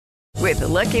With the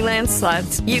Lucky Land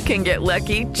Slots, you can get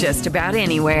lucky just about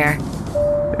anywhere.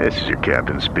 This is your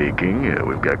captain speaking.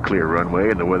 We've got clear runway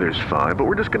and the weather's fine, but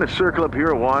we're just going to circle up here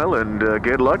a while and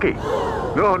get lucky.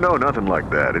 No, nothing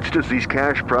like that. It's just these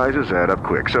cash prizes add up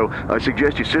quick. So I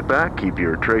suggest you sit back, keep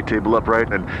your tray table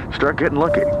upright, and start getting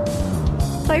lucky.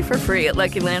 Play for free at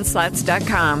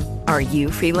LuckyLandSlots.com. Are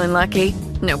you feeling lucky?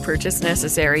 No purchase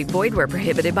necessary. Void where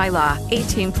prohibited by law.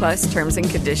 18+ terms and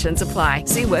conditions apply.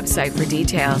 See website for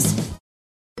details.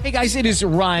 Hey guys, it is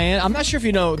Ryan. I'm not sure if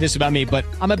you know this about me, but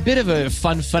I'm a bit of a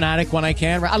fun fanatic when I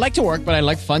can. I like to work, but I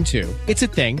like fun too. It's a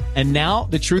thing. And now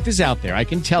the truth is out there. I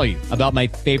can tell you about my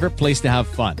favorite place to have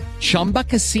fun. Chumba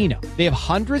Casino. They have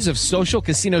hundreds of social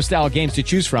casino style games to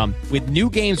choose from with new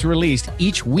games released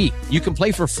each week. You can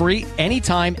play for free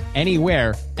anytime,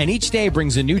 anywhere. And each day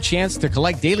brings a new chance to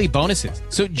collect daily bonuses.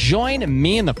 So join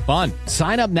me in the fun.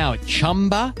 Sign up now at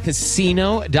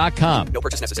ChumbaCasino.com. No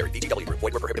purchase necessary. VGW. Void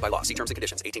where prohibited by law. See terms and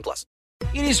conditions. 18+.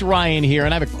 It is Ryan here,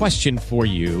 and I have a question for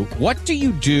you. What do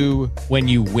you do when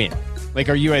you win? Like,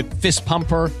 are you a fist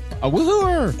pumper, a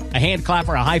woohooer, a hand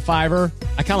clapper, a high fiver?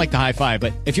 I kind of like the high five,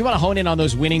 but if you want to hone in on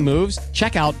those winning moves,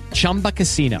 check out Chumba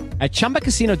Casino. At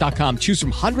ChumbaCasino.com, choose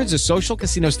from hundreds of social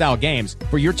casino-style games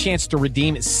for your chance to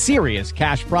redeem serious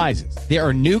cash prizes. There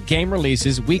are new game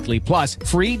releases weekly, plus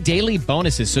free daily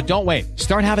bonuses, so don't wait.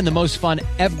 Start having the most fun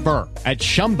ever at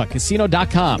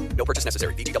ChumbaCasino.com. No purchase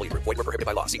necessary. VGW. Void where prohibited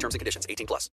by law. See terms and conditions.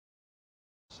 18+.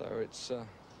 So it's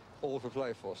all for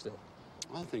play for still.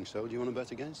 I think so. Do you want to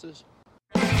bet against us?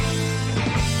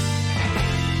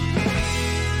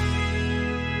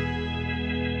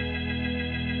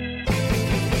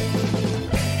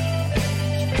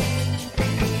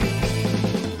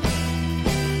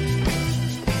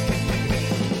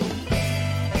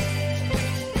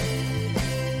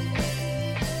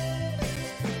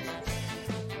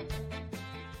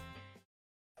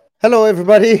 Hello,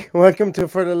 everybody. Welcome to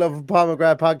For the Love of Paul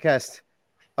McGrath podcast.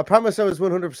 I promised I was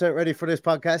 100% ready for this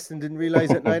podcast and didn't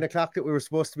realize at 9 o'clock that we were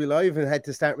supposed to be live and had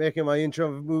to start making my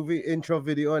intro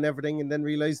video and everything, and then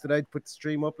realized that I'd put the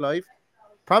stream up live.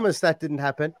 Promised that didn't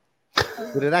happen,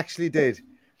 but it actually did.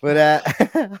 But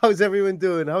how's everyone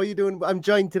doing? How are you doing? I'm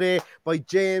joined today by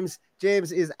James.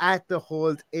 James is at the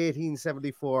Hold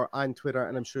 1874 on Twitter,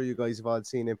 and I'm sure you guys have all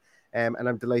seen him. And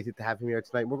I'm delighted to have him here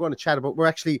tonight. We're going to chat about,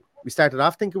 we started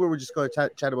off thinking we were just going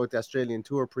to chat about the Australian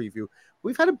tour preview.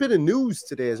 We've had a bit of news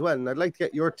today as well, and I'd like to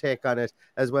get your take on it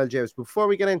as well, James. Before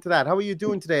we get into that, how are you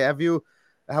doing today? Have you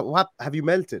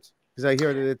melted? Because I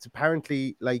hear that it's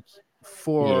apparently like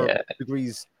 4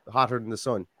 degrees hotter than the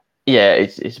sun. Yeah,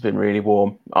 it's been really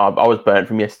warm. I was burnt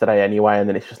from yesterday anyway, and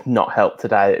then it's just not helped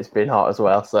today. It's been hot as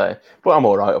well. So, but I'm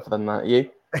all right other than that. You?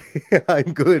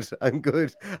 I'm good. I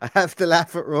have to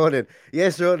laugh at Ronan.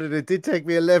 Yes, Ronan, it did take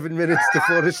me 11 minutes to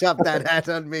Photoshop that hat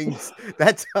on Mings.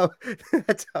 That's how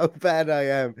bad I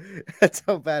am. That's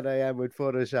how bad I am with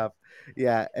Photoshop.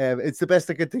 Yeah, it's the best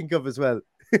I could think of as well.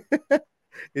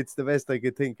 It's the best I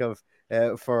could think of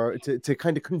to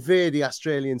kind of convey the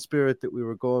Australian spirit that we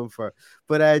were going for.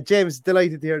 But James,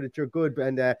 delighted to hear that you're good,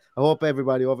 and I hope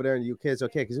everybody over there in the UK is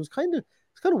okay, because it's kind of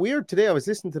weird today. I was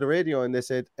listening to the radio and they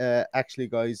said, actually,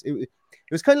 guys, it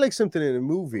was kind of like something in a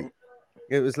movie.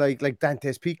 It was like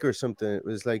Dante's Peak or something. It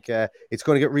was like it's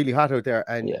going to get really hot out there,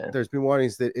 and there's been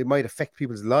warnings that it might affect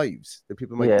people's lives, that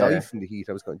people might die from the heat.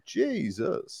 I was going,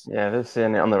 Jesus. Yeah, they're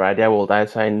saying it on the radio all day,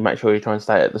 saying make sure you try and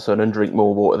stay at the sun and drink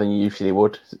more water than you usually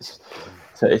would.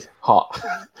 So it's hot.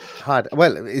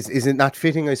 Well, is it not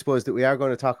fitting, I suppose, that we are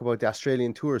going to talk about the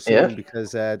Australian tour soon,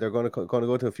 because they're going to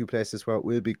go to a few places where it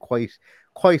will be quite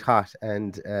hot,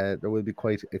 and there will be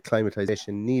quite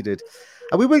acclimatization needed.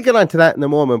 And we will get on to that in a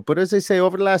moment. But as I say,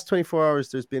 over the last 24 hours,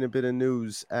 there's been a bit of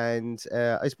news, and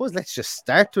I suppose let's just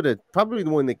start with it. Probably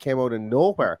the one that came out of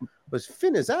nowhere was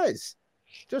Finn Azaz.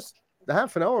 Just a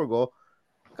half an hour ago,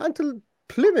 gone to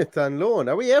Plymouth on loan.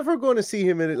 Are we ever going to see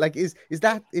him in it? Like, is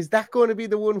that going to be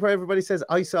the one where everybody says,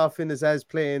 I saw Finn Azaz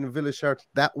playing Villa shirt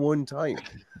that one time?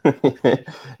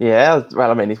 Yeah,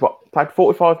 well, I mean, he's played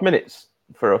 45 minutes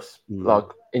for us, like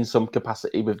in some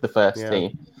capacity with the first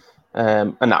team,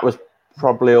 and that was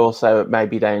probably also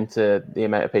maybe down to the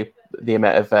amount of people, the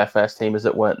amount of first teamers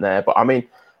that weren't there. But I mean,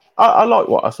 I like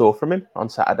what I saw from him on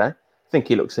Saturday. I think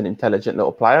he looks an intelligent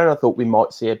little player, and I thought we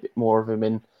might see a bit more of him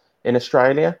in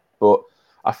Australia, but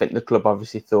I think the club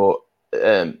obviously thought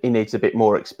he needs a bit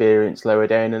more experience lower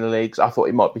down in the leagues. I thought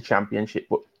it might be Championship,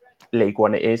 but League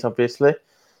One it is, obviously.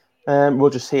 We'll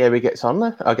just see how he gets on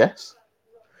there, I guess.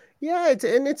 Yeah,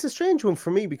 it's a strange one for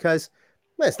me because,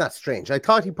 well, it's not strange. I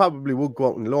thought he probably would go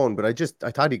out on loan, but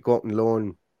I thought he'd go out on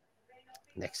loan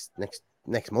next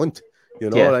month. You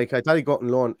know, like I thought he'd go out on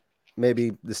loan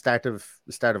maybe the start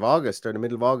of August or the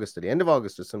middle of August or the end of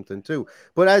August or something too.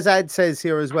 But as Ad says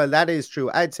here as well, that is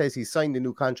true. Ad says he signed a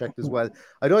new contract as well.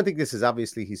 I don't think this is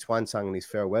obviously his swan song and his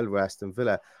farewell with Aston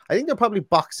Villa. I think they're probably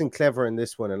boxing clever in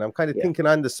this one, and I'm kind of thinking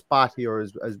on the spot here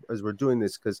as we're doing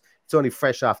this because it's only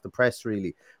fresh off the press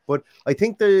really. But I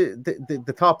think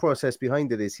the thought process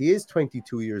behind it is he is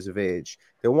 22 years of age.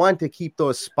 They want to keep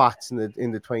those spots in the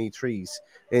 23s,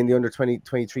 in the under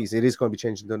 23s. It is going to be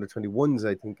changing to under 21s,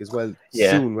 I think, as well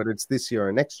soon, whether it's this year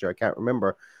or next year. I can't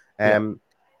remember. But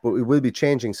it will be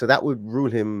changing. So that would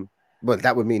rule him. Well,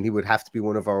 that would mean he would have to be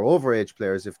one of our overage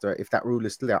players if that rule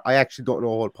is still there. I actually don't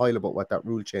know a whole pile about what that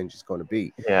rule change is going to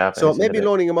be. Yeah. So maybe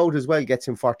loaning him out as well gets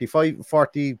him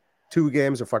 42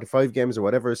 games or 45 games or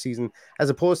whatever a season, as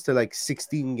opposed to like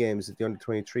 16 games at the under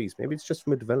 23s. Maybe it's just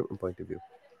from a development point of view.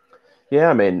 Yeah,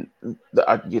 I mean,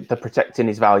 they're protecting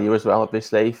his value as well,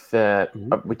 obviously. If,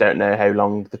 we don't know how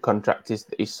long the contract is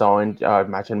that he's signed. I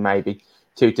imagine maybe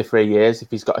 2 to 3 years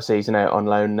if he's got a season out on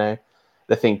loan now.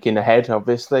 They're thinking ahead,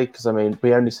 obviously, because, I mean,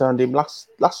 we only signed him last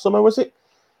summer, was it?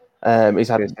 He's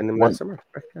had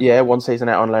one season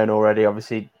out on loan already.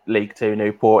 Obviously, League Two,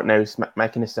 Newport, now he's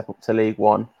making a step up to League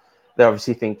One. They're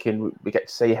obviously thinking we get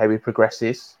to see how he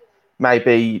progresses.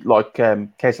 Maybe like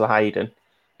Kesler Hayden,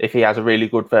 if he has a really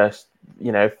good first,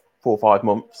 4 or 5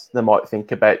 months, they might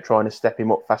think about trying to step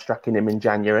him up, fast-tracking him in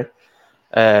January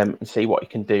and see what he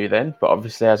can do then. But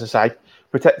obviously, as I say,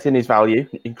 protecting his value,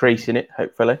 increasing it,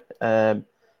 hopefully, and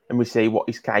we see what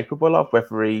he's capable of,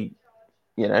 whether he,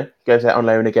 goes out on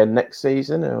loan again next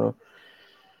season or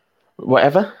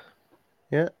whatever.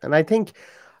 Yeah, and I think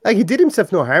he did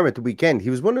himself no harm at the weekend. He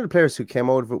was one of the players who came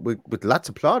out of it with lots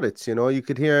of plaudits. You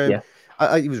could hear him.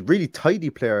 Yeah. He was a really tidy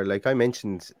player. Like I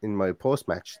mentioned in my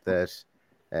post-match that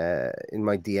in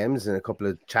my DMs and a couple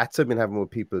of chats I've been having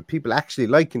with people actually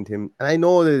likened him. And I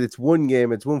know that it's one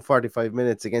game, it's 145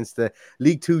 minutes against the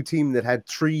League Two team that had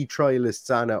 3 trialists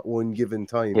on at one given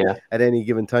time, at any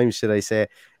given time, should I say.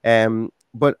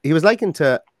 But he was likened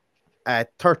to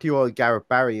 30-year-old Gareth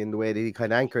Barry in the way that he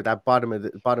kind of anchored that bottom of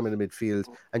the midfield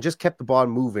and just kept the ball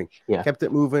moving, kept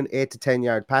it moving, 8 to 10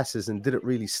 yard passes, and did it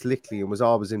really slickly and was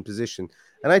always in position.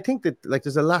 And I think that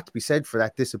there's a lot to be said for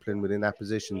that discipline within that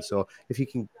position. So if he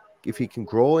can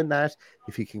grow in that,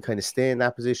 if he can kind of stay in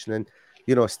that position, and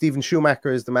Stephen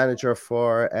Schumacher is the manager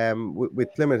for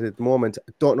with Plymouth at the moment.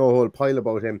 Don't know a whole pile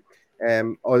about him,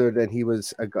 other than he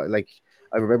was a guy like.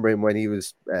 I remember him when he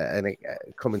was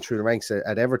coming through the ranks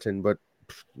at Everton, but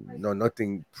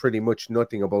pretty much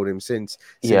nothing about him since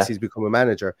he's become a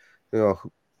manager.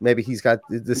 Maybe he's got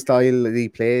the style that he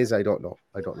plays. I don't know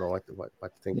what to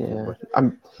think. Yeah.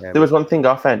 There was one thing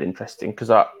I found interesting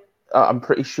because I'm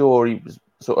pretty sure he was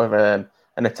sort of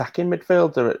an attacking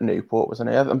midfielder at Newport, wasn't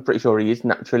he? I'm pretty sure he is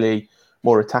naturally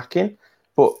more attacking,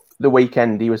 but the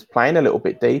weekend he was playing a little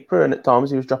bit deeper, and at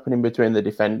times he was dropping in between the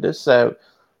defenders. So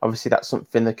obviously, that's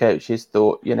something the coaches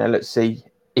thought, let's see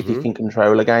if he can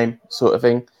control a game, sort of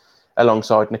thing,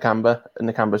 alongside Nakamba, and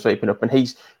Nakamba sweeping up. And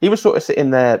he was sort of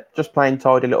sitting there just playing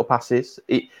tidy little passes.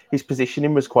 His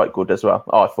positioning was quite good as well,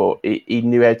 I thought. He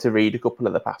knew how to read a couple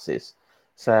of the passes.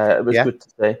 So it was good to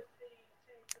see.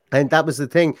 And that was the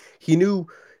thing. He knew,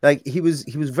 he was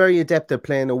very adept at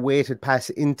playing a weighted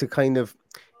pass into kind of...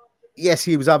 Yes,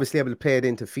 he was obviously able to play it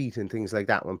into feet and things like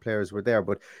that when players were there.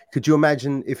 But could you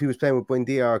imagine if he was playing with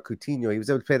Buendia or Coutinho, he was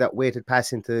able to play that weighted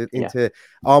pass into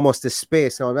almost a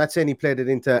space. Now, I'm not saying he played it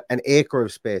into an acre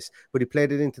of space, but he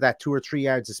played it into that 2 or 3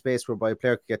 yards of space whereby a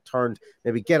player could get turned,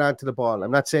 maybe get onto the ball.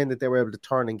 I'm not saying that they were able to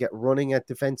turn and get running at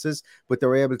defenses, but they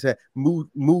were able to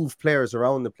move players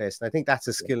around the place. And I think that's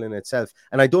a skill in itself.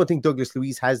 And I don't think Douglas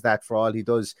Luiz has that for all he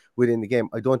does within the game.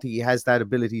 I don't think he has that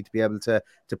ability to be able to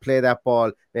play that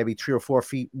ball maybe 3 or 4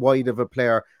 feet wide of a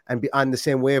player and be on the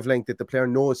same wavelength that the player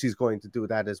knows he's going to do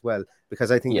that as well.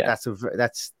 Because I think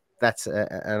that's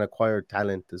an acquired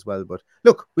talent as well. But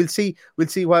look, we'll see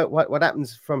what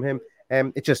happens from him.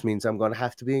 It just means I'm going to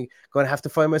have to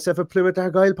find myself a Plymouth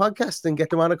Argyle podcast and get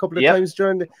them on a couple of times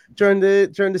during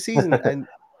the season. And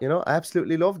I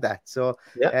absolutely love that. So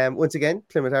once again,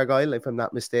 Plymouth Argyle, if I'm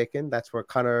not mistaken, that's where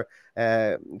Conor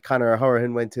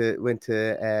Hourihane went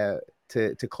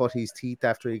to cut his teeth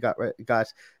after he got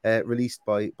released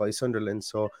by Sunderland.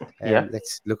 So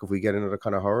let's look if we get another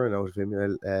Conor Hourihane out of him.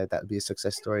 That'll be a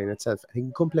success story in itself. He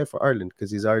can come play for Ireland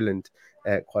because he's Ireland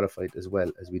qualified as well,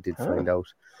 as we did find out.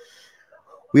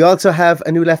 We also have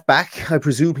a new left back. I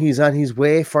presume he's on his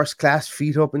way, first class,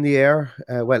 feet up in the air.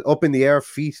 Up in the air,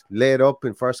 feet laid up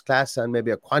in first class, and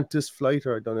maybe a Qantas flight,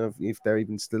 or I don't know if they're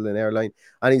even still an airline,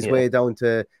 on his way down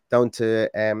to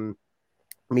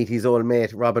meet his old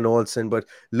mate Robin Olsen. But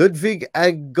Ludvig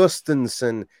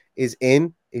Augustinsson is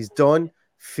in, is done.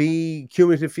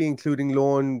 Cumulative fee, including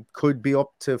loan, could be up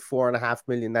to 4.5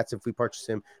 million. That's if we purchase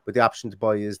him, but the option to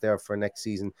buy is there for next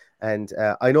season. And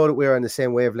I know that we're on the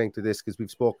same wavelength to this because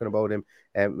we've spoken about him,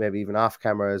 maybe even off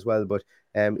camera as well. But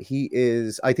he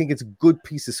is, I think it's a good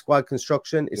piece of squad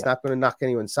construction. It's not going to knock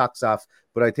anyone's socks off,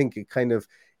 but I think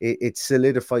it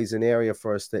solidifies an area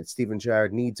for us that Steven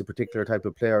Gerrard needs a particular type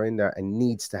of player in there and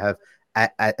needs to have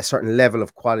a certain level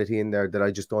of quality in there that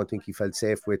I just don't think he felt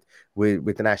safe with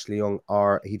an Ashley Young,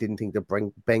 or he didn't think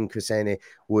that Ben Cresene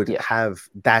would have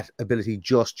that ability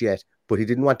just yet. But he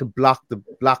didn't want to block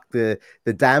the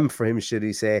dam for him, should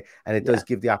he say? And it does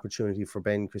give the opportunity for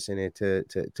Ben Cresene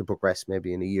to progress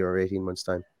maybe in a year or 18 months'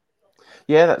 time.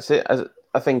 Yeah, that's it.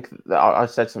 I think that I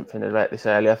said something about this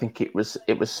earlier. I think it was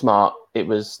smart. They've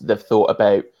thought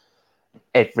about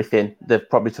everything. They've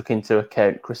probably took into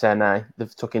account Cresene.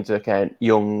 They've took into account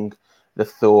Young. They've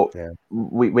thought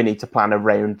we need to plan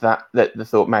around that. That they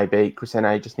thought maybe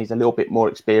Cresene just needs a little bit more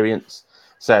experience.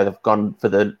 So they've gone for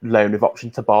the loan with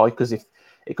option to buy, because if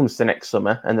it comes to next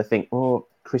summer and they think, oh,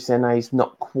 Cresene is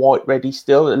not quite ready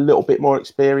still, a little bit more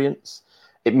experience,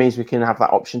 it means we can have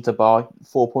that option to buy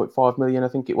 4.5 million, I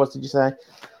think it was, did you say?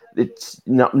 It's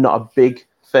not a big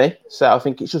fee. So I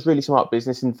think it's just really smart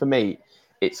business. And for me,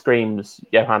 it screams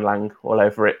Johan Lang all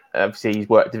over it. Obviously, he's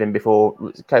worked with him before,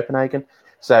 Copenhagen.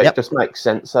 So it just makes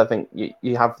sense. I think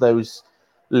you have those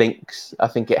links. I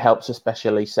think it helps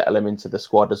especially settle him into the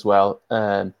squad as well.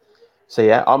 So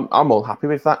yeah, I'm all happy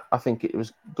with that. I think it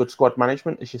was good squad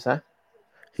management, as you say.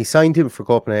 He signed him for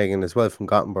Copenhagen as well from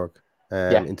Gothenburg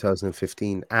in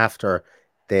 2015 after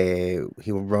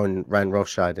he ran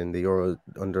roughshod in the Euro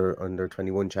under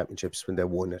 21 championships when they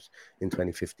won it in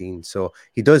 2015. So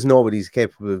he does know what he's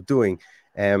capable of doing.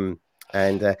 And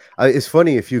it's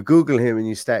funny if you Google him and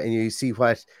you see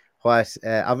what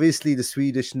obviously the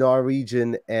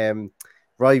Swedish-Norwegian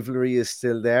rivalry is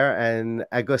still there, and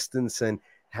Augustinsson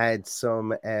had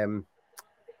some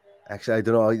actually, I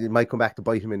don't know, it might come back to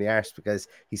bite him in the arse, because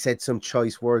he said some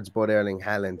choice words about Erling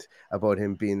Haaland, about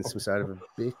him being some sort of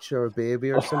a bitch or a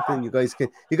baby or something. You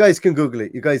guys can Google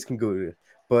it.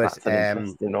 But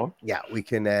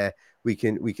we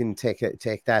can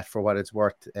take that for what it's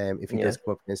worth if he does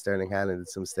come up against Erling Haaland at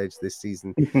some stage this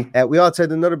season. We also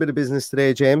had another bit of business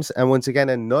today, James, and once again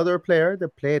another player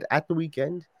that played at the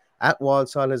weekend at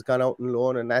Walsall has gone out on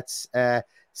loan, and that's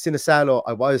Sinisalo.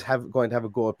 I was going to have a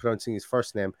go at pronouncing his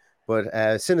first name, but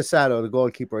Sinisalo, the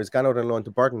goalkeeper, has gone out on loan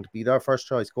to Burton to be their first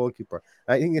choice goalkeeper.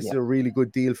 I think it's a really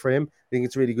good deal for him. I think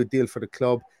it's a really good deal for the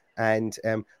club. And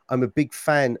I'm a big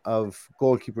fan of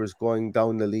goalkeepers going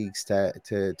down the leagues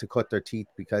to cut their teeth,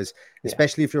 because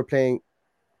especially if you're playing,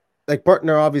 like Burton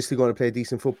are obviously going to play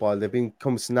decent football. They've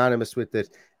become synonymous with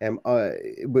it,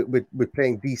 with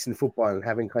playing decent football and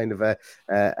having kind of a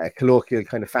colloquial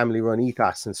kind of family-run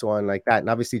ethos and so on like that. And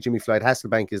obviously Jimmy Floyd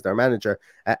Hasselbank is their manager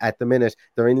at the minute.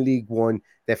 They're in League One.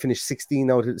 They finished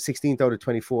 16th out of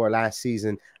 24 last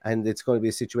season, and it's going to be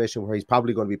a situation where he's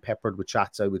probably going to be peppered with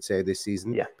shots, I would say, this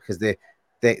season, because they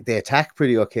attack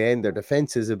pretty okay and their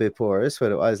defense is a bit poor, is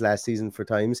what it was last season for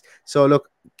times. So look,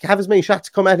 have as many shots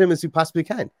come at him as you possibly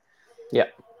can. Yeah,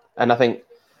 and I think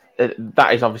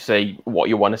that is obviously what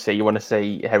you want to see. You want to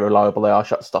see how reliable they are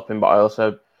shot stopping. But I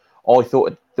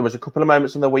thought there was a couple of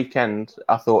moments on the weekend.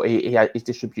 I thought he had, his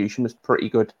distribution was pretty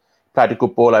good. Played a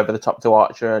good ball over the top to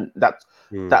Archer, and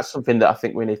that's something that I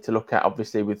think we need to look at.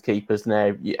 Obviously, with keepers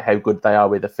now, how good they are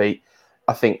with the feet.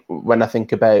 I think when I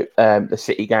think about the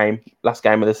City game, last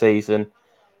game of the season,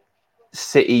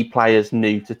 City players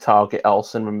knew to target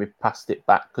Olsen when we passed it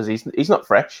back, because he's not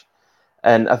fresh,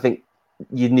 and I think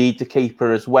you need the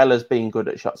keeper, as well as being good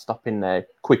at shot stopping now,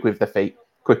 quick with the feet,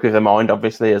 quick with the mind,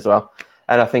 obviously, as well.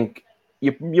 And I think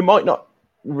you might not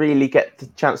really get the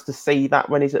chance to see that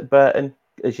when he's at Burton.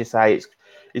 As you say,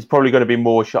 it's probably going to be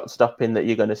more shot stopping that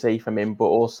you're going to see from him, but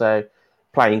also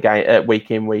playing game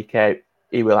week in, week out,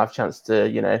 he will have a chance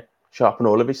to, sharpen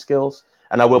all of his skills.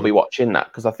 And I will be watching that,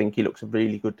 because I think he looks a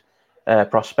really good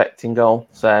prospect in goal.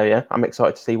 So, yeah, I'm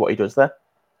excited to see what he does there.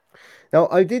 Now,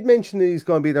 I did mention that he's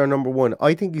going to be their number one.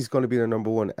 I think he's going to be their number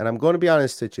one. And I'm going to be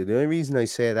honest with you. The only reason I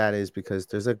say that is because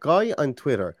there's a guy on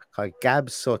Twitter called Gab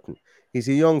Sutton. He's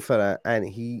a young fella, and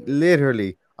he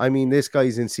literally, this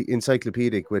guy's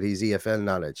encyclopedic with his EFL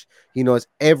knowledge. He knows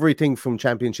everything from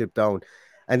Championship down.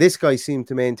 And this guy seemed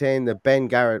to maintain that Ben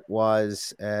Garrett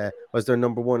was their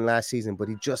number one last season, but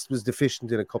he just was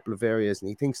deficient in a couple of areas. And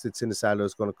he thinks that Sinisalo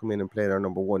is going to come in and play their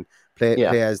number one, play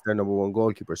as their number one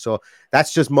goalkeeper. So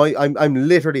that's just I'm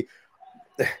literally,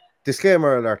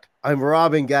 disclaimer alert, I'm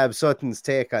robbing Gab Sutton's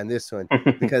take on this one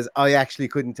because I actually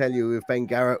couldn't tell you if Ben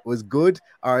Garrett was good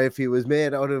or if he was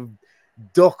made out of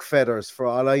duck feathers for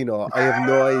all I know. I have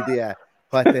no idea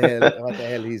what the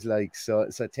hell he's like. So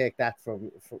take that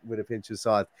with a pinch of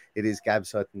salt. It is Gab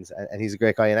Sutton's, and he's a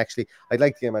great guy. And actually, I'd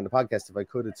like to get him on the podcast if I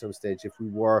could at some stage. If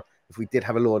we did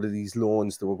have a load of these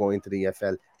loans that were going into the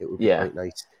EFL, it would be quite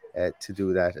nice to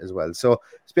do that as well. So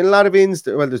it's been a lot of ins.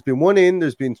 Well, there's been one in.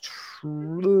 There's been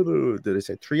did I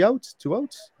say 3 outs? 2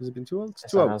 outs? Has it been 2 outs?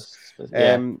 2 outs.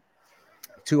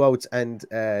 2 outs, and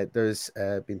there's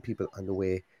been people on the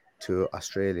way to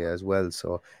Australia as well.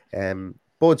 So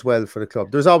bodes well for the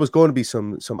club. There's always going to be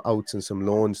some outs and some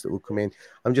loans that will come in.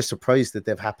 I'm just surprised that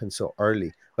they've happened so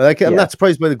early. Well, I'm not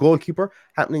surprised by the goalkeeper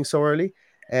happening so early.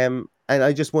 And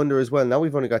I just wonder as well, now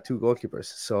we've only got 2 goalkeepers.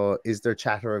 So is there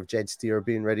chatter of Jed Steer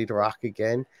being ready to rock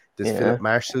again? Does Philip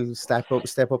Marshall step up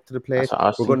to the plate?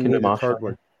 We're going to need a third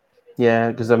one.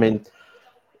 Yeah, because I mean,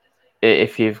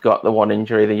 if you've got the one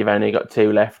injury, then you've only got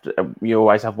 2 left. You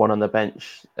always have one on the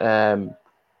bench.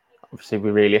 Obviously,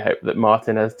 we really hope that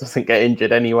Martinez doesn't get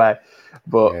injured anyway.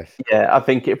 But I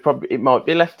think it might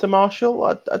be left to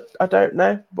Marshall. I don't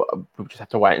know, but we'll just have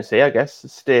to wait and see. I guess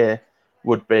Steer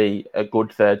would be a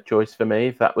good third choice for me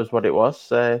if that was what it was.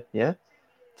 So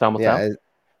time will tell.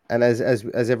 And as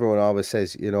everyone always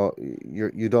says, you know,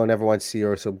 you don't ever want to see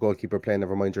your sub goalkeeper play.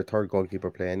 Never mind your third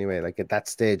goalkeeper play. Anyway, like at that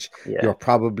stage, you're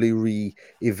probably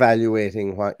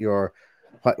re-evaluating what you're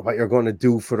going to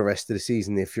do for the rest of the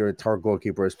season if your third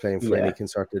goalkeeper is playing for any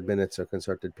concerted minutes or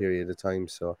concerted period of time.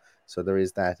 So there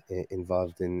is that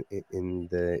involved in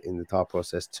the thought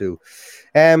process too.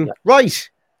 Right.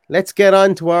 Let's get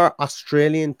on to our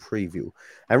Australian preview.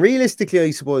 And realistically,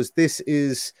 I suppose this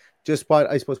is just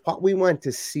what we want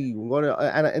to see. We're going to,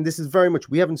 and this is very much,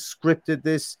 we haven't scripted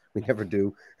this. We never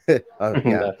do.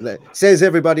 Says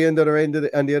everybody on the other end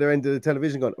of the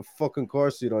television going, fucking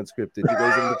course you don't script it. You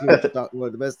guys are the talking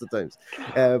about the best of times.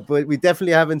 But we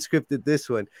definitely haven't scripted this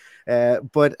one.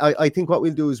 But I think what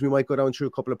we'll do is we might go down through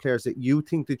a couple of players that you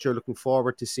think that you're looking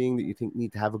forward to seeing, that you think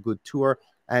need to have a good tour.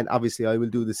 And obviously I will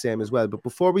do the same as well. But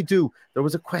before we do, there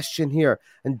was a question here.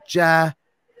 And 007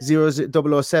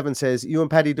 says, you and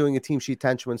Paddy doing a team sheet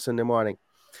tantrum on Sunday morning.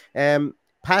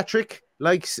 Patrick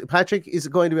is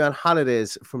going to be on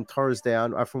holidays from Thursday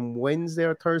on, or from Wednesday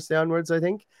or Thursday onwards, I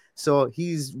think. So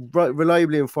he's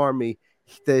reliably informed me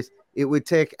that it would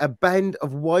take a band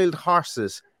of wild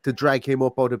horses to drag him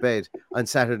up out of bed on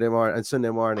Saturday morning and Sunday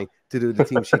morning to do the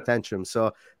team sheet tantrum.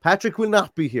 So Patrick will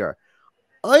not be here.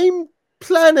 I'm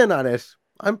planning on it.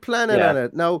 on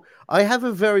it. Now, I have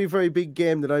a very, very big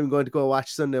game that I'm going to go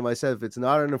watch Sunday myself. It's an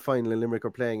Ireland final and Limerick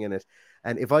are playing in it.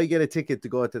 And if I get a ticket to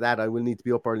go to that, I will need to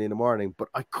be up early in the morning. But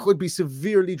I could be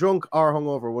severely drunk or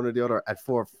hungover, one or the other, at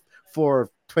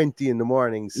 4:20 in the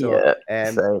morning. So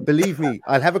believe me,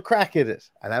 I'll have a crack at it.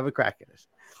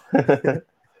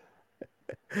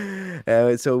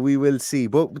 So we will see.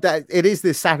 But it is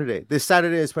this Saturday. This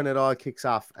Saturday is when it all kicks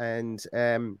off. And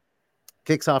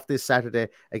kicks off this Saturday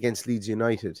against Leeds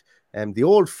United. The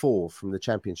old foe from the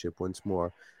Championship once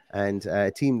more. And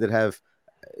a team that have,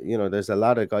 there's a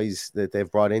lot of guys that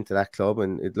they've brought into that club,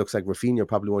 and it looks like Rafinha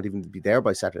probably won't even be there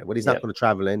by Saturday. Well, he's not going to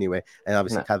travel anyway, and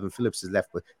obviously Calvin Phillips is left.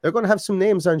 But they're going to have some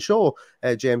names on show,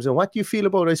 James. And what do you feel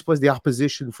about, I suppose, the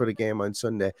opposition for the game on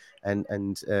Sunday?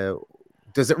 And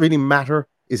does it really matter?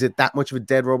 Is it that much of a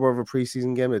dead rubber of a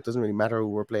preseason game? It doesn't really matter who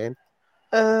we're playing.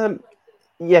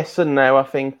 Yes and no. I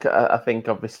think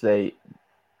obviously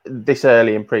this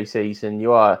early in preseason,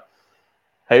 you are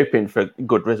hoping for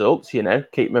good results,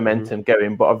 keep momentum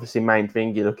going. But obviously, main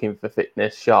thing, you're looking for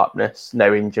fitness, sharpness,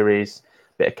 no injuries,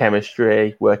 bit of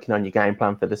chemistry, working on your game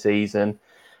plan for the season.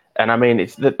 And I mean,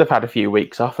 they've had a few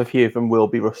weeks off. A few of them will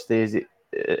be rusty as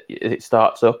it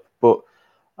starts up. But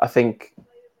I think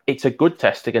it's a good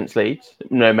test against Leeds,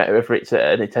 no matter if it's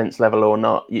at an intense level or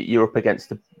not. You're up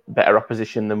against a better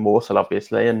opposition than Walsall,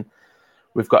 obviously. And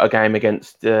we've got a game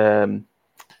against, what's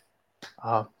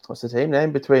the team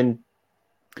name?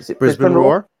 Is it Brisbane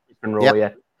Roar? Brisbane Roar,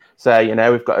 yeah.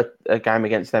 So, we've got a game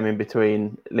against them in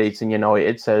between Leeds and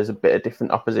United, so there's a bit of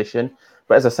different opposition.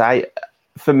 But as I say,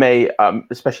 for me,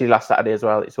 especially last Saturday as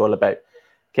well, it's all about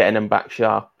getting them back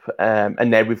sharp.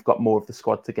 And then we've got more of the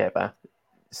squad together,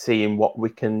 seeing what we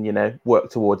can, work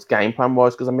towards game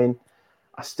plan-wise. Because, I mean,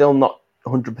 I'm still not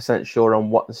 100% sure on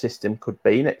what the system could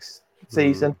be next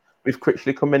season. With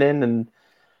Critchley coming in and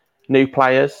new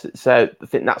players, so I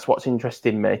think that's what's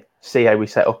interesting me. See how we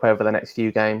set up over the next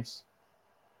few games.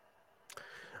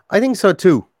 I think so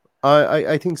too.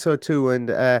 I think so too. And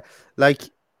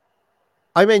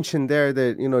I mentioned there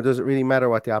that, does it really matter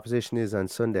what the opposition is on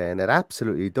Sunday? And it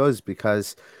absolutely does,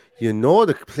 because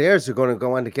the players are going to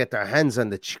go on to get their hands on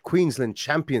the Queensland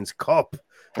Champions Cup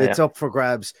that's up for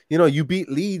grabs. You beat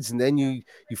Leeds, and then you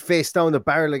face down the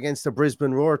barrel against the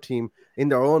Brisbane Roar team in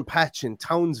their own patch in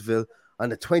Townsville on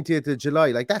the 20th of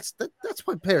July. Like, that's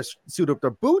why players suit up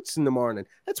their boots in the morning.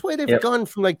 That's why they've gone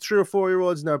from like 3 or 4 year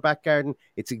olds in their back garden.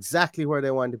 It's exactly where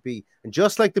they want to be. And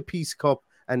just like the Peace Cup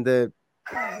and the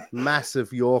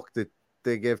massive yoke that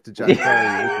they gave to John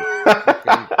Terry,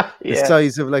 the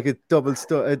size of like a a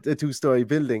 2-story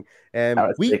building.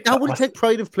 That would take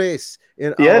pride of place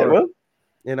in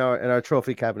our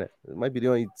trophy cabinet. It might be the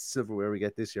only silverware we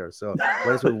get this year, so might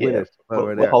as well win it while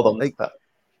we're there. Hold on to that.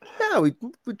 Yeah, we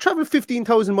travel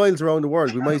 15,000 miles around the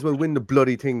world. We might as well win the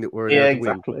bloody thing that we're there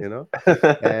to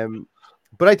win.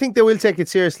 But I think they will take it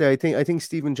seriously. I think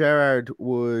Stephen Gerrard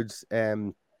would.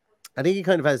 I think he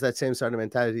kind of has that same sort of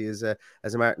mentality as a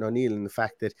Martin O'Neill, in the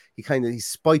fact that he's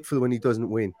spiteful when he doesn't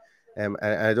win. And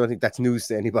I don't think that's news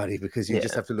to anybody, because you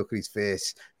just have to look at his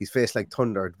face. His face like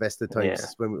thunder at the best of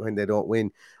times when they don't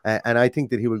win. And I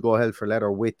think that he will go hell for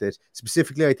leather with it.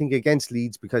 Specifically, I think against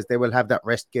Leeds, because they will have that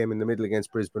rest game in the middle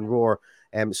against Brisbane Roar.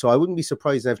 So I wouldn't be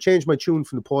surprised. I've changed my tune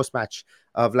from the post-match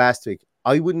of last week.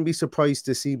 I wouldn't be surprised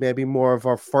to see maybe more of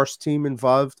our first team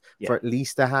involved for at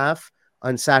least a half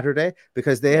on Saturday,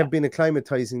 because they have been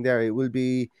acclimatizing there. It will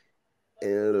be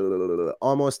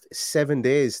almost 7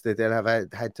 days that they'll have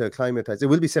had to acclimatize. It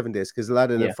will be 7 days, because a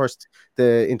lot of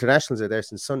the internationals are there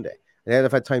since Sunday, and they'll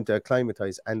have had time to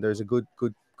acclimatize, and there's a good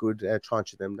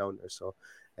tranche of them down there. So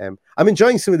I'm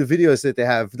enjoying some of the videos that they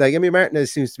have. Like, Emi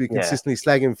Martinez seems to be consistently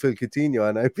slagging Phil Coutinho,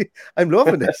 and I'm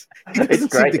loving it. He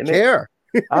doesn't seem to care.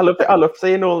 I love it. I love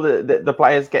seeing all the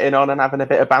players getting on and having a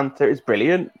bit of banter. It's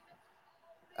brilliant.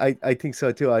 I think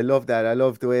so too. I love that. I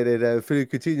love the way that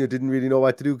Philippe Coutinho didn't really know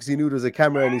what to do, because he knew there was a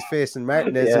camera in his face, and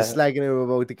Martinez was slagging him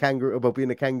about being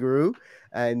a kangaroo.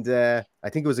 And I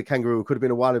think it was a kangaroo. It could have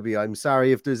been a wallaby. I'm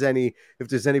sorry if there's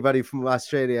anybody from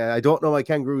Australia. I don't know my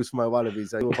kangaroos from my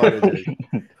wallabies. I do apologize.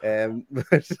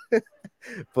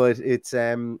 But it's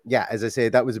as I say,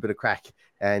 that was a bit of crack,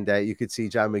 and you could see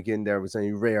John McGinn there was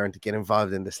only raring to get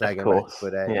involved in the slagging match,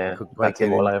 but couldn't quite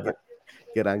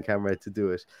get on camera to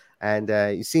do it. And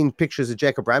you've seen pictures of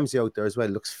Jacob Ramsey out there as well.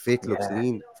 Looks fit, looks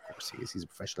lean. Of course he is. He's a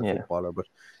professional footballer, but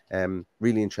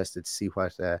really interested to see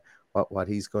what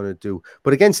he's going to do.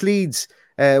 But against Leeds,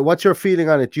 what's your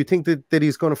feeling on it? Do you think that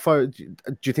he's going to fire? Do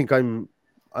you think I'm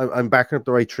backing up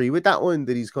the right tree with that one?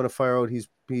 That he's going to fire out his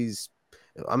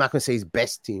I'm not going to say his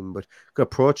best team, but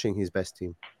approaching his best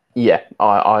team. Yeah,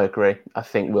 I agree. I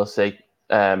think we'll see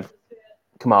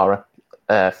Kamara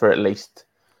for at least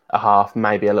a half,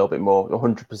 maybe a little bit more.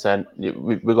 100%.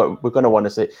 We're going to want to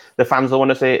see it. The fans will want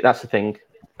to see it. That's the thing.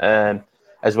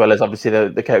 As well as obviously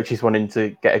the coaches wanting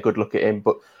to get a good look at him.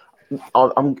 But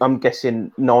I'm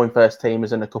guessing 9 first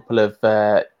teamers and a couple of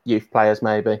youth players,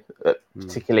 maybe,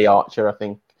 particularly Archer, I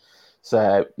think.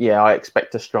 So yeah, I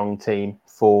expect a strong team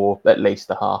for at least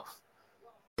a half.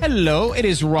 Hello, it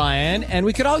is Ryan, and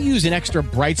we could all use an extra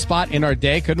bright spot in our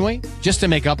day, couldn't we? Just to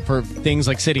make up for things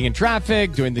like sitting in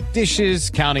traffic, doing the dishes,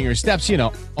 counting your steps,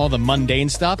 all the mundane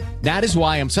stuff. That is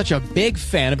why I'm such a big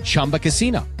fan of Chumba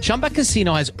Casino. Chumba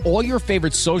Casino has all your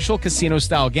favorite social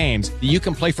casino-style games that you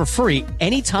can play for free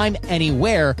anytime,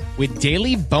 anywhere with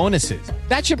daily bonuses.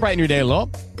 That should brighten your day a little.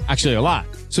 Actually, a lot.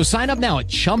 So sign up now at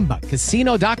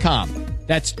ChumbaCasino.com.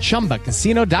 That's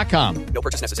ChumbaCasino.com. No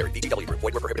purchase necessary. VGW Group.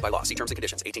 Void where prohibited by law. See terms and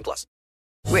conditions. 18+.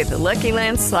 With the Lucky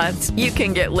Land Slots, you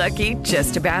can get lucky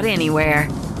just about anywhere.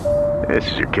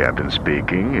 This is your captain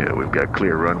speaking. We've got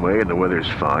clear runway and the weather's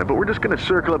fine, but we're just going to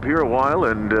circle up here a while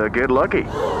and get lucky.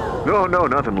 No,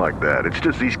 nothing like that. It's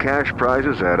just these cash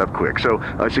prizes add up quick. So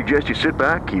I suggest you sit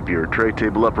back, keep your tray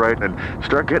table upright, and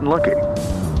start getting lucky.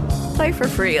 Play for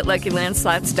free at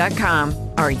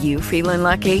LuckyLandSlots.com. Are you feeling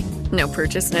lucky? No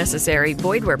purchase necessary.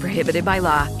 Void where prohibited by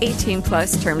law.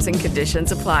 18+ terms and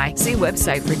conditions apply. See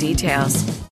website for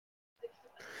details.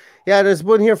 Yeah, there's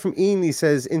one here from Ian. He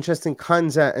says, interesting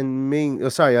Konsa and Ming. Oh,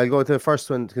 sorry, I'll go to the first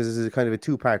one because this is kind of a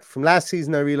two-part. From last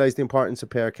season, I realized the importance of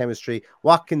pair chemistry.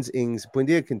 Watkins, Ings,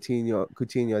 Buendia,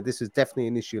 Coutinho. This was definitely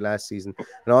an issue last season.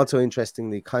 And also,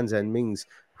 interestingly, Konsa and Mings,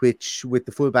 which with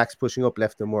the fullbacks pushing up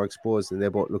left them more exposed, and they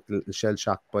both looked a little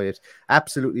shell-shocked by it.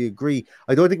 Absolutely agree.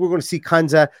 I don't think we're going to see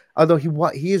Konsa, although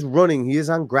he is running. He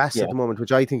is on grass at the moment,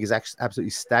 which I think is actually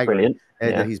absolutely staggering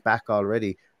that he's back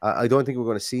already. I don't think we're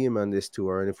going to see him on this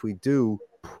tour, and if we do,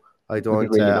 I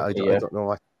don't know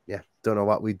what. Yeah, don't know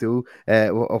what we do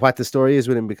or what the story is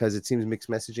with him, because it seems mixed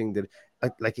messaging that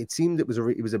it seemed it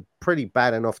was a pretty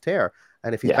bad enough tear,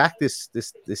 and if he's back this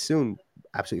soon,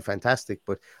 absolutely fantastic,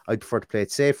 but I prefer to play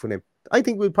it safe with him. I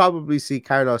think we'll probably see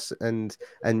Carlos and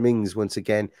Mings once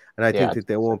again, and I think that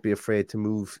they won't be afraid to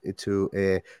move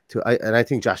and I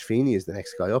think Josh Feeney is the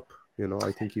next guy up.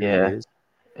 I think he really is.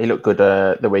 He looked good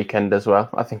the weekend as well.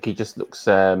 I think he just looks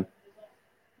a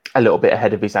little bit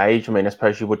ahead of his age. I mean, I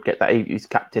suppose you would get that. He's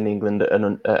captain England at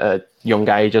a young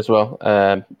age as well.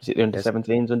 Is it the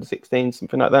under-17s, under-16s,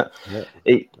 something like that?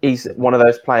 Yeah. He's one of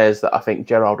those players that I think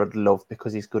Gerrard would love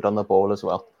because he's good on the ball as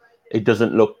well. He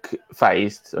doesn't look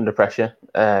phased under pressure.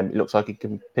 It looks like he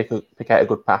can pick out a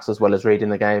good pass as well as reading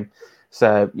the game.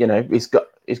 So, he's got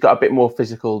a bit more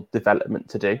physical development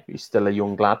to do. He's still a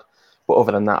young lad. But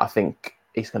other than that, I think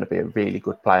he's going to be a really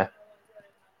good player.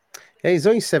 Yeah, he's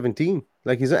only 17.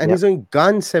 He's only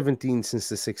gone 17 since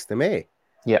the 6th of May.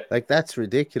 Yeah. That's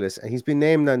ridiculous. And he's been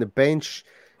named on the bench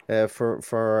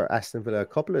for Aston Villa a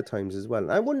couple of times as well.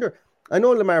 And I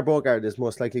know Lamar Bogart is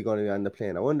most likely going to be on the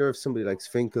plane. I wonder if somebody like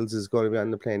Svinkels is going to be on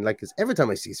the plane. Because every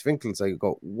time I see Svinkels, I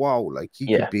go, wow,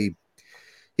 he could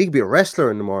be a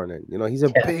wrestler in the morning. He's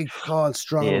a big, tall,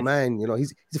 strong man.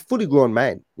 He's a fully grown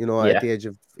man, at the age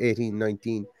of 18,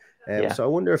 19. So I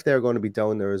wonder if they're going to be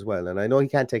down there as well. And I know he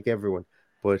can't take everyone,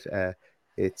 but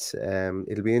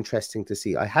it'll be interesting to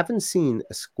see. I haven't seen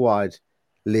a squad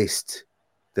list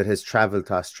that has travelled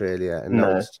to Australia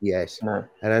announced yet. No.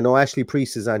 And I know Ashley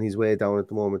Priest is on his way down at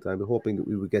the moment. I'm hoping that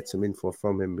we would get some info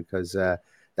from him because that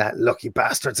lucky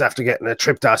bastards after getting a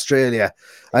trip to Australia.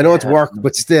 I know it's work,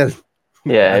 but still.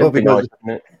 Yeah, I hope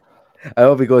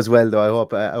he goes well though.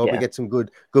 I hope we get some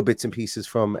good bits and pieces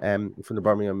from the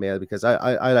Birmingham Mail because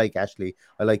I like Ashley.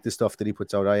 I like the stuff that he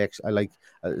puts out. I like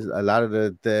a lot of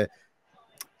the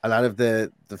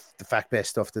fact-based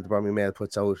stuff that the Birmingham Mail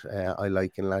puts out. I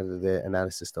like, and a lot of the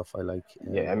analysis stuff I like.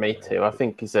 Yeah, me too. I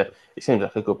think he seems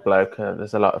like a good bloke.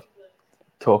 There's a lot of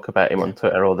talk about him on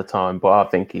Twitter all the time, but I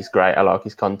think he's great. I like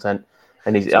his content,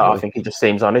 and I think he just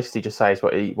seems honest. He just says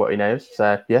what he knows.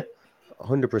 So yeah.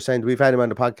 100%. We've had him on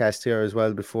the podcast here as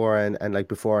well before, and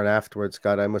before and afterwards.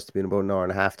 God, I must have been about an hour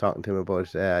and a half talking to him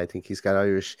about. I think he's got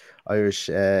Irish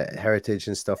heritage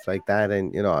and stuff like that,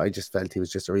 and I just felt he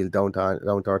was just a real down to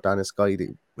earth, honest guy.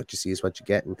 What you see is what you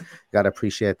get, and you gotta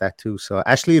appreciate that too. So,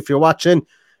 Ashley, if you're watching,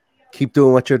 keep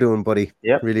doing what you're doing, buddy.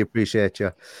 Yeah, really appreciate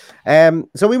you.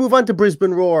 So we move on to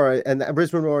Brisbane Roar, and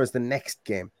Brisbane Roar is the next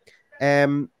game.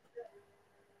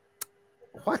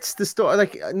 What's the story?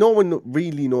 No one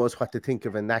really knows what to think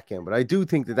of in that game, but I do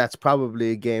think that that's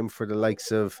probably a game for the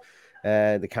likes of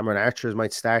the Cameron Archers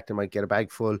might start. They might get a bag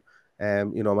full.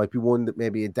 Might be one that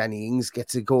maybe a Danny Ings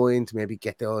gets it going to maybe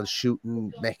get the old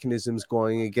shooting mechanisms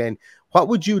going again. What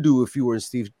would you do if you were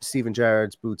in Steven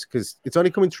Gerrard's boots? Because it's only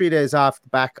coming 3 days off the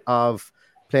back of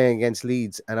playing against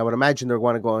Leeds, and I would imagine they're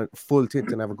going to go full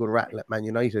tilt and have a good rattle at Man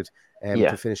United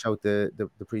to finish out the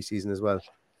pre-season as well.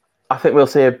 I think we'll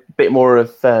see a bit more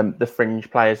of the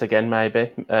fringe players again, maybe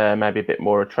a bit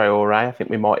more of Traore. I think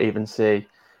we might even see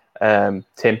Tim,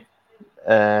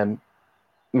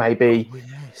 maybe. Oh,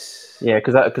 yes. Yeah,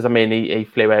 because I mean he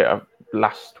flew out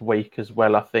last week as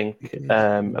well. I think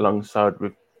alongside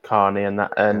with Carney and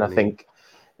that, and I think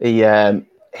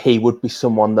he would be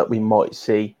someone that we might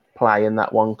see play in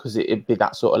that one because it'd be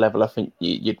that sort of level. I think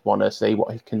you'd want to see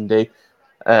what he can do.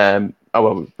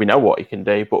 We know what he can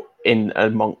do, but in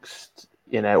amongst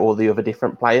all the other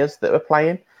different players that are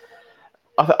playing,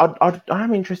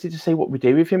 I'm interested to see what we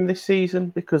do with him this season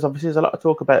because obviously there's a lot of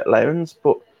talk about loans,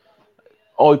 but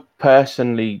I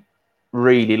personally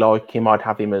really like him. I'd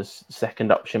have him as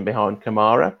second option behind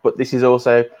Kamara, but this is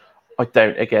also I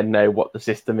don't again know what the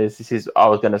system is. I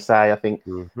was going to say I think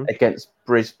against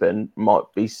Brisbane might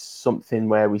be something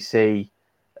where we see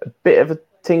a bit of a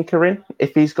tinkering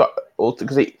if he's got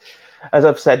because as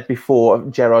I've said before,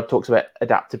 Gerrard talks about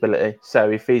adaptability. So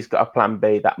if he's got a plan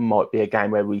B, that might be a game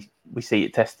where we see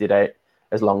it tested out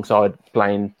as alongside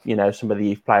playing, some of the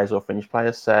youth players or fringe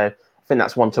players. So I think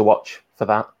that's one to watch for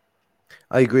that.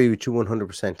 I agree with you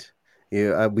 100%.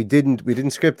 Yeah, we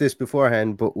didn't script this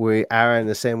beforehand, but we are in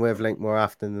the same wavelength more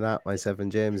often than that, myself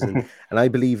and James, and I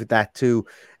believe that too.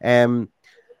 I'm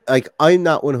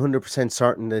not 100%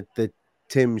 certain that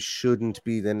Tim shouldn't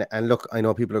be and look, I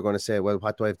know people are going to say, well,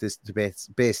 what do I have this to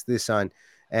base this on?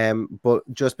 But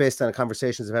just based on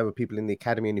conversations I've had with people in the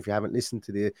academy, and if you haven't listened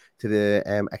to the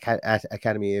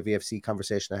Academy of AFC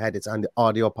conversation I had, it's on the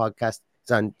audio podcast.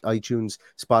 It's on iTunes,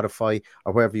 Spotify,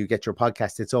 or wherever you get your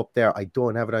podcast. It's up there. I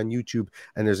don't have it on YouTube,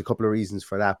 and there's a couple of reasons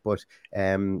for that. But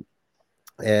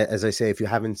as I say, if you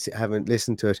haven't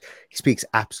listened to it, he speaks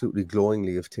absolutely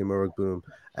glowingly of Tim Urgboom,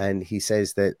 and he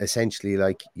says that essentially,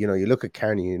 like, you know, you look at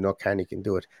Carney, you know Carney can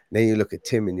do it. And then you look at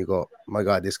Tim, and you go, "My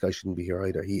God, this guy shouldn't be here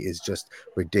either. He is just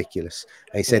ridiculous."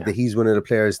 And he said that he's one of the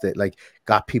players that like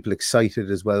got people excited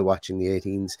as well watching the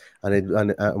 18s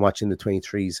and watching the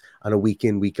 23s on a week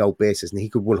in, week out basis, and he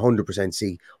could 100%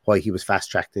 see why he was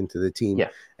fast tracked into the team. Yeah.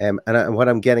 And what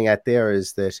I'm getting at there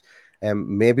is that.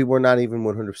 Maybe we're not even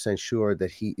 100% sure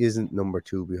that he isn't number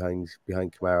 2 behind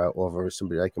Kamara over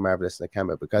somebody like Marvelous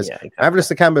Nakamba, because Marvelous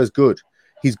Nakamba is good.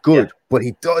 He's good, but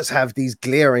he does have these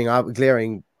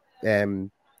glaring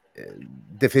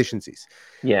deficiencies.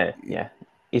 Yeah.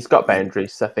 He's got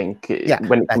boundaries, I think.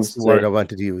 When it comes the word I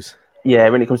wanted to use. Yeah,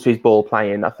 when it comes to his ball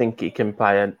playing, I think he can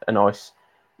play a nice,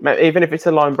 even if it's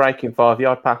a line breaking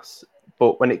 5-yard pass.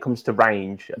 But when it comes to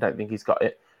range, I don't think he's got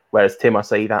it. Whereas Tim, I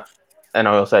see that. And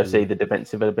I also see the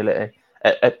defensive ability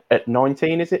at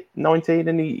 19. Is it 19?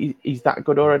 And he's that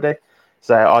good already.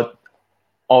 So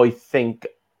I think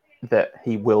that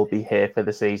he will be here for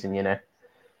the season. You know,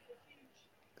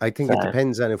 I think it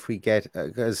depends on if we get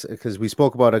because we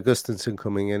spoke about Augustinsson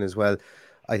coming in as well.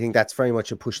 I think that's very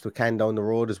much a push the can down the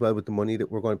road as well with the money that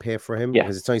we're going to pay for him.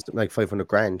 Because it's only like 500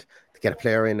 grand to get a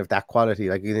player in of that quality,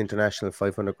 like an international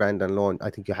 500 grand on loan.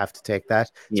 I think you have to take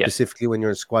that specifically when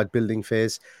you're in squad building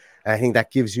phase. I think that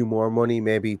gives you more money,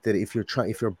 maybe, that if you're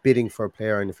bidding for a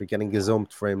player and if you're getting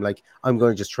gazumped for him, like I'm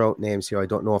going to just throw out names here. I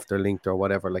don't know if they're linked or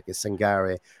whatever, like a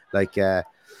Sangare, like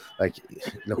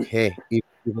look, hey,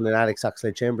 even an Alex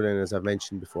Oxlade-Chamberlain, as I've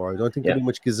mentioned before, I don't think there'll be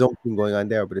much gazumping going on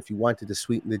there. But if you wanted to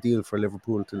sweeten the deal for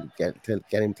Liverpool to get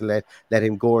him to let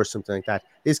him go or something like that,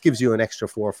 this gives you an extra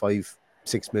 4, 5,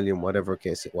 6 million, whatever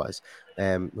case it was,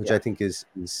 which I think is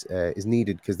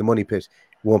needed, because the money pit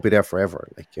won't be there forever.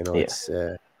 Like, you know,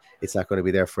 it's not going to be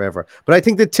there forever. But I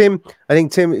think that Tim,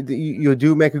 you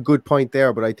do make a good point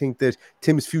there, but I think that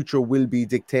Tim's future will be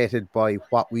dictated by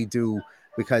what we do,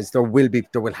 because there will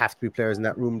have to be players in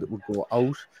that room that would go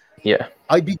out. Yeah.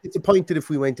 I'd be disappointed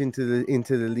if we went into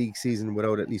the league season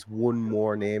without at least one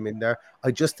more name in there.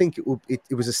 I just think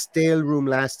it was a stale room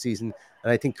last season,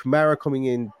 and I think Kamara coming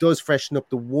in does freshen up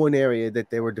the one area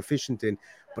that they were deficient in.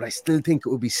 But I still think it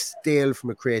would be stale from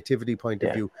a creativity point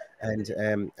of view,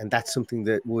 and that's something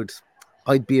that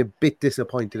I'd be a bit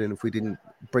disappointed in if we didn't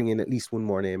bring in at least one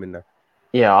more name in there.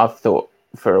 Yeah, I've thought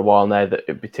for a while now that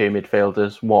it'd be 2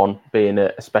 midfielders, one being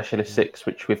a specialist 6,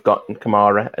 which we've got in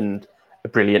Kamara, and a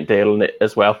brilliant deal on it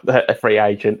as well, a free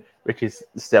agent, which is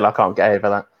still, I can't get over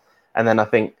that. And then I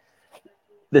think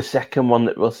the second one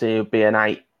that we'll see will be an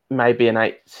 8. Maybe an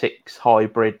 8-6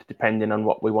 hybrid, depending on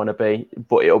what we want to be.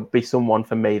 But it'll be someone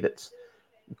for me that's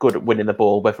good at winning the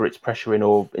ball, whether it's pressuring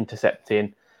or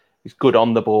intercepting. He's good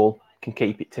on the ball, can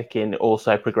keep it ticking,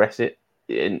 also progress it.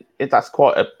 And that's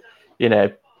quite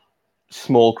a,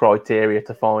 small criteria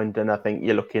to find. And I think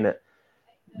you're looking at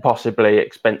possibly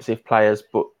expensive players,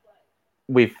 but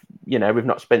we've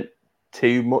not spent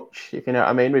too much, if you know what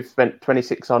I mean. We've spent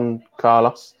 26 on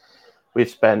Carlos. We've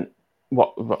spent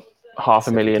what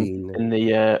 500,000 in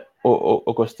the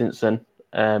Augustinsson,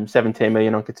 17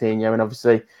 million on Coutinho, and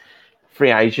obviously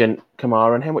free agent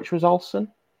Kamara. And how much was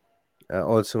Olsen?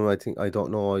 Olsen, I think, I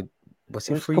don't know. Was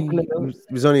he free?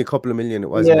 It was only a couple of million. It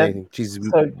wasn't anything. Jesus,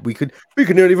 we could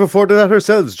nearly have afforded that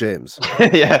ourselves, James.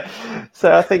 Yeah.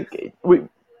 So I think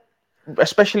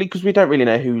especially because we don't really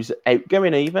know who's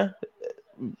outgoing either.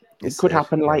 It could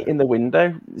happen late in the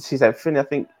window. This is everything. I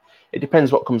think it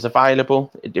depends what comes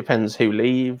available. It depends who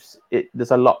leaves.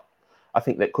 There's a lot, I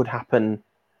think, that could happen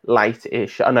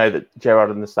late-ish. I know that Gerrard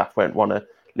and the staff won't want to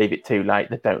leave it too late.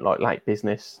 They don't like late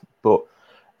business. But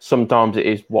sometimes it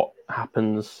is what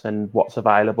happens and what's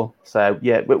available. So,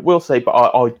 yeah, we'll see.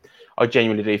 But I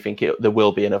genuinely do think there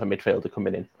will be another midfielder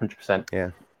coming in, 100%.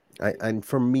 Yeah. And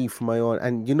for me, for my own,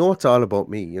 and it's all about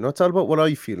me. It's all about what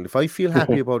I feel. If I feel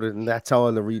happy about it, and that's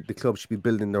how the club should be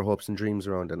building their hopes and dreams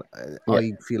around, and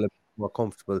I feel more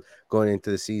comfortable going into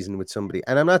the season with somebody.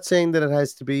 And I'm not saying that it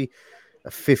has to be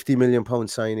a £50 million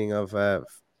signing of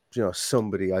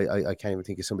somebody. I can't even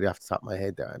think of somebody off the top of my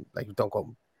head there. I'm like, don't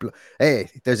go, hey,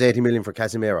 there's 80 million for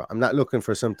Casemiro. I'm not looking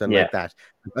for something like that.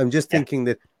 I'm just thinking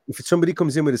that if somebody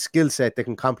comes in with a skill set that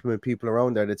can complement people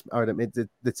around there,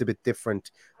 that's a bit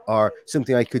different, or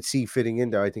something I could see fitting in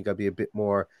there, I think I'd be a bit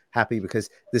more happy, because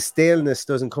the staleness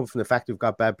doesn't come from the fact we've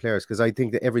got bad players, because I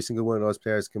think that every single one of those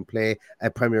players can play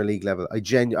at Premier League level.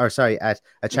 At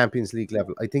a Champions League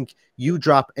level. I think you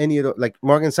drop any of the, like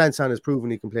Morgan Sanson has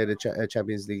proven he can play at a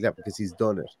Champions League level because he's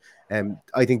done it.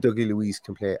 I think Dougie Luiz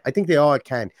can play. I think they all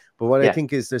can. But what I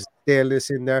think is there's staleness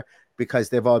in there because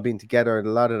they've all been together, and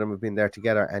a lot of them have been there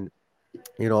together. And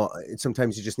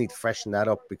sometimes you just need to freshen that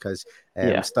up because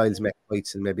Yeah. styles make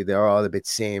fights, and maybe they're all a bit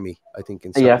samey, I think,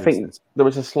 in Yeah, I certain think instances. there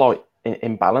was a slight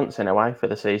imbalance in a way for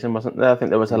the season, wasn't there? I think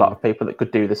there was a lot of people that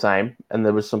could do the same, and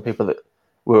there was some people that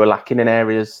we were lacking in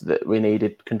areas that we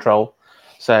needed control.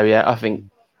 So yeah, I think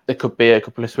there could be a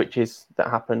couple of switches that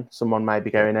happen. Someone may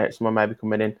be going out, someone may be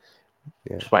coming in.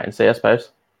 Yeah. Just wait and see, I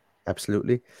suppose.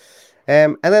 Absolutely.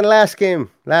 And then last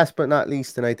game, last but not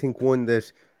least, and I think one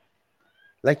that,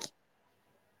 like,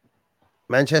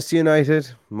 Manchester United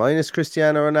minus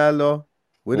Cristiano Ronaldo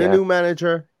with a Yeah. new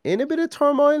manager in a bit of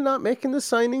turmoil, not making the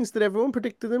signings that everyone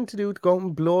predicted them to do, to go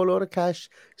and blow a lot of cash,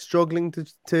 struggling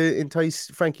to entice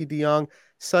Frankie de Jong.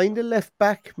 Signed a left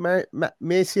back,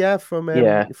 Macia from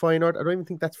Feyenoord. I don't even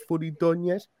think that's fully done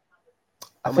yet.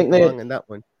 I might be wrong in that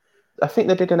one. I think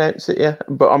they did announce it, yeah,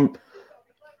 but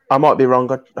I might be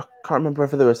wrong. I can't remember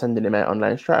whether they were sending him out on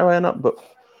loan straight away or not, but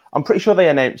I'm pretty sure they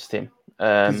announced him.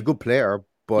 He's a good player,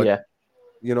 but yeah.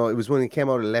 it was when he came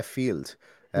out of left field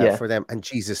for them. And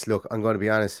Jesus, look, I'm going to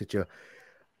be honest with you.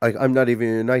 I'm not even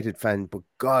a United fan, but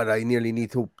God, I nearly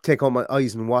need to take out my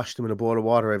eyes and wash them in a bowl of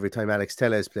water every time Alex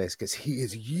Telles plays, because he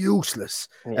is useless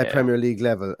at Premier League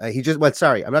level. I'm not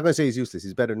going to say he's useless.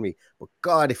 He's better than me. But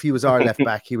God, if he was our left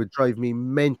back, he would drive me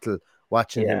mental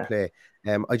watching him play.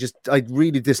 I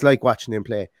really dislike watching him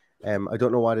play. I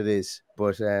don't know what it is,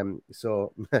 but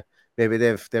so maybe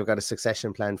they've got a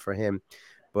succession plan for him.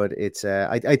 But it's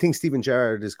I think Steven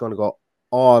Gerrard is going to go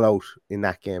all out in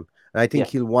that game. And I think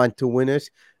he'll want to win it,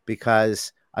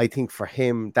 because I think for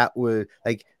him that will,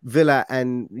 like, Villa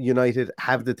and United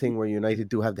have the thing where United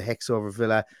do have the hex over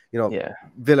Villa.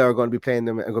 Villa are going to be playing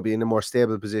them and going to be in a more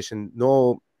stable position.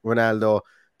 No Ronaldo,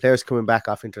 players coming back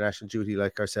off international duty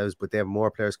like ourselves, but they have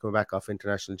more players coming back off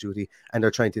international duty, and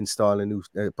they're trying to install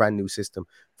a brand new system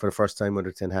for the first time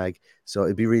under Ten Hag. So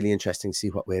it'd be really interesting to see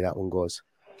what way that one goes.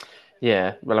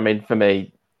 Yeah, well, I mean, for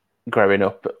me, growing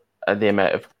up, the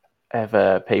amount of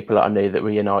people that I knew that were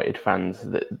United fans,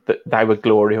 that they were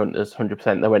glory hunters,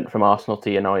 100%. They went from Arsenal to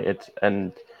United,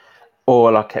 and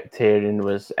all I kept hearing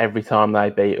was every time they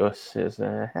beat us,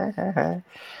 and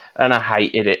I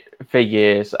hated it for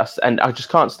years. And I just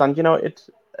can't stand United.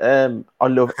 I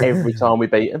love every time we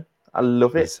beat them. I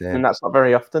love it, and that's not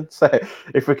very often. So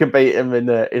if we can beat them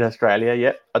in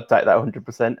Australia, I'd take that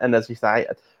 100%. And as you say,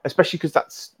 especially because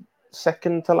that's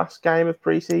second to last game of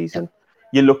pre-season.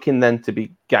 You're looking then to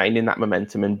be gaining that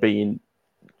momentum and being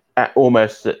at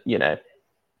almost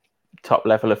top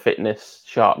level of fitness,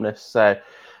 sharpness. So,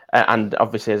 and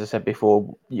obviously, as I said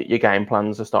before, your game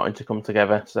plans are starting to come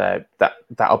together. So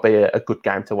that'll be a good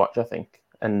game to watch, I think.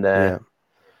 And I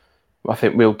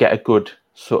think we'll get a good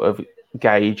sort of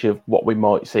gauge of what we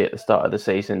might see at the start of the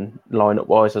season, lineup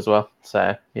wise as well.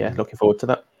 So looking forward to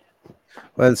that.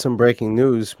 Well, some breaking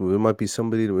news. We might be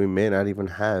somebody that we may not even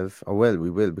have. Or, well, we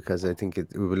will, because I think it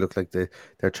will look like they're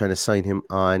trying to sign him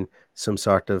on some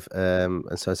sort of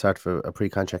a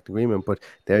pre-contract agreement. But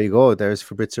there you go. There's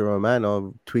Fabrizio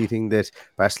Romano tweeting that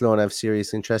Barcelona have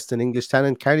serious interest in English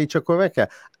talent Carly Chukwuemeka.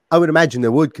 I would imagine they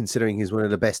would, considering he's one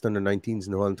of the best under-19s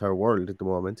in the whole entire world at the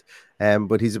moment.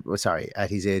 But at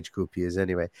his age group he is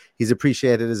anyway. He's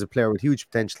appreciated as a player with huge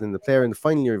potential, in the player in the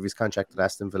final year of his contract at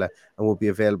Aston Villa, and will be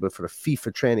available for a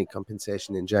FIFA training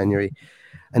compensation in January.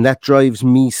 And that drives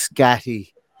me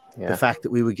scatty. Yeah. The fact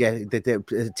that we would get that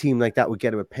a team like that would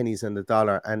get him at pennies on the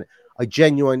dollar. And I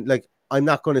genuinely, I'm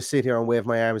not going to sit here and wave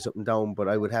my arms up and down, but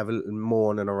I would have a little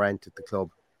moan and a rant at the club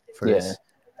for this.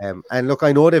 And look,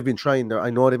 I know they've been trying. I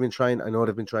know they've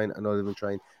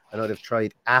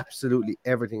tried absolutely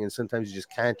everything. And sometimes you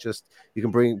just can't you can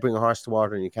bring a horse to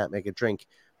water and you can't make it drink.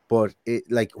 But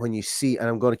when you see, and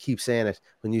I'm going to keep saying it,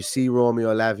 when you see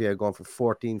Romeo Lavia going for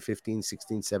 14, 15,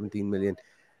 16, 17 million,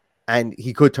 and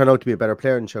he could turn out to be a better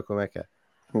player than Chukwuemeka.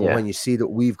 But when you see that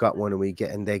we've got one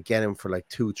and they get him for like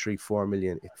 2, 3, 4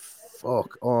 million,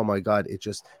 oh my God, it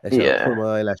just pull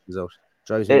my eyelashes out.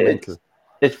 Drives me mental.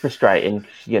 It's frustrating,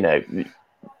 if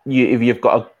you've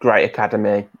got a great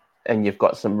academy and you've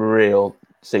got some real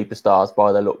superstars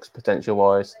by the looks,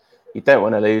 potential-wise, you don't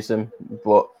want to lose them,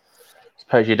 but I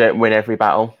suppose you don't win every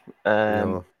battle.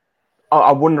 No.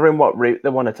 I'm wondering what route they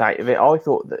want to take with it. I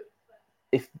thought that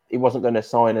if he wasn't going to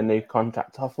sign a new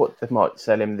contract, I thought they might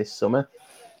sell him this summer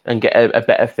and get a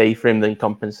better fee for him than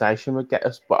compensation would get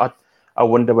us. But I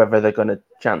wonder whether they're going to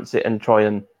chance it and try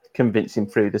and convince him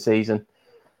through the season.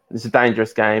 It's a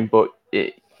dangerous game, but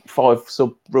 5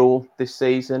 sub rule this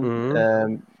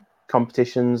season.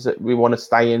 Competitions that we want to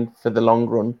stay in for the long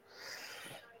run.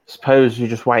 Suppose you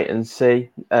just wait and see.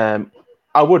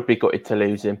 I would be gutted to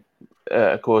lose him.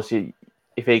 Of course,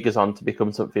 if he goes on to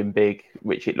become something big,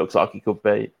 which it looks like he could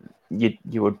be,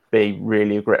 you would be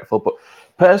really regretful. But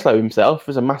Perslow himself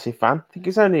was a massive fan. I think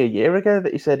it's only a year ago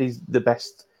that he said he's the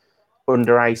best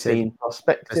under 18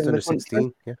 prospect in the country.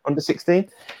 16, yeah. Under 16.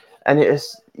 And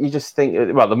you just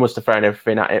think, well, they must have thrown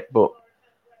everything at it, but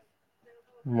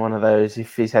one of those,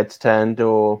 if his head's turned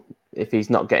or if he's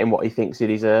not getting what he thinks he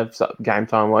deserves game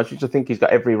time wise, which I think he's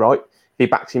got every right if he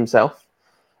backs himself.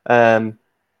 It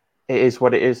is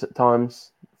what it is at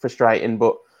times, frustrating,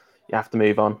 but you have to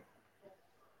move on.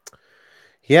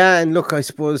 Yeah, and look, I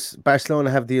suppose Barcelona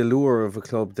have the allure of a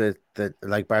club that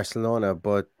like Barcelona,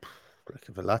 but like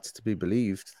if a lot's to be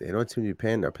believed, they don't seem to be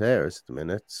paying their players at the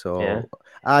minute. So Yeah.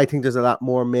 I think there's a lot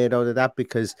more made out of that,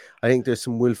 because I think there's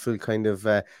some willful kind of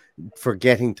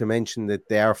forgetting to mention that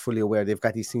they are fully aware they've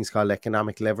got these things called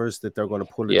economic levers that they're going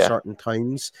to pull at certain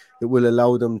times that will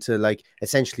allow them to like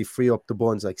essentially free up the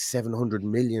bonds, like 700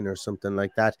 million or something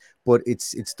like that. But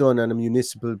it's done on a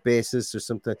municipal basis or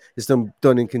something. It's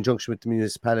done in conjunction with the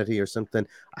municipality or something.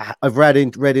 I've read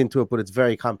into it, but it's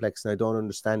very complex and I don't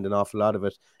understand an awful lot of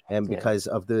it. Because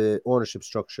of the ownership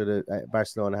structure that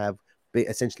Barcelona have,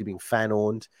 essentially being fan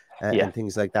owned and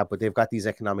things like that. But they've got these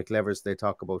economic levers they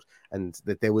talk about, and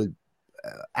that they will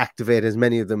activate as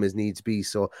many of them as needs be.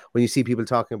 So when you see people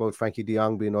talking about Frankie de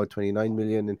Jong being owed 29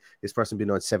 million and this person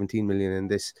being owed 17 million, and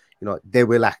this, they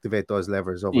will activate those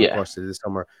levers over the course of the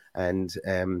summer. And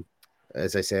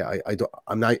as I say,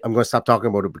 I'm going to stop talking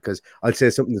about it, because I'll say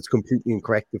something that's completely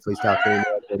incorrect if I start talking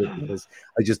about it, because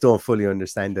I just don't fully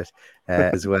understand it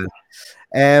as well.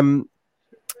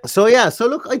 So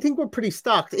look, I think we're pretty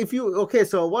stocked.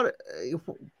 So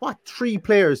what three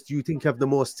players do you think have the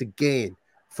most to gain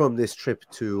from this trip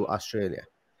to Australia?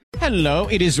 Hello,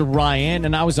 it is Ryan,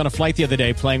 and I was on a flight the other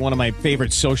day playing one of my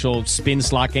favorite social spin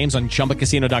slot games on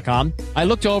ChumbaCasino.com. I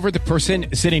looked over at the person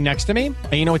sitting next to me,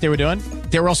 and you know what they were doing?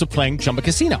 They were also playing Chumba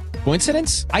Casino.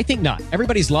 Coincidence? I think not.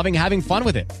 Everybody's loving having fun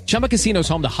with it. Chumba Casino is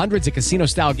home to hundreds of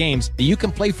casino-style games that you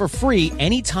can play for free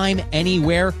anytime,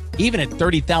 anywhere, even at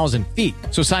 30,000 feet.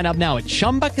 So sign up now at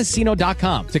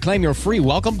ChumbaCasino.com to claim your free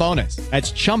welcome bonus.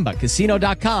 That's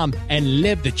ChumbaCasino.com and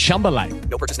live the Chumba life.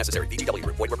 No purchase necessary. VGW.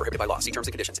 Void where prohibited by law. See terms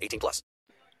and conditions. 18+.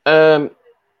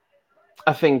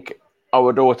 I think I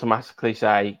would automatically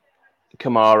say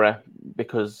Kamara,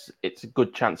 because it's a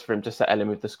good chance for him to settle in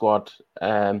with the squad.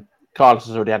 Carlos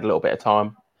has already had a little bit of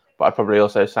time, but I'd probably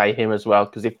also say him as well,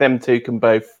 because if them two can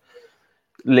both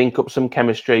link up some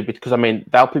chemistry, because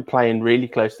they'll be playing really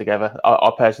close together.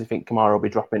 I personally think Kamara will be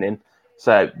dropping in,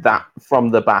 so that from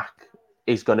the back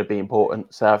is going to be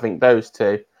important. So I think those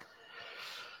two.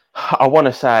 I want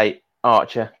to say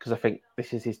Archer, because I think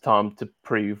this is his time to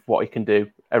prove what he can do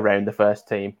around the first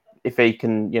team. If he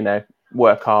can,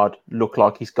 work hard, look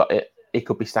like he's got it, he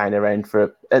could be staying around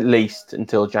for at least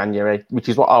until January, which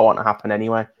is what I want to happen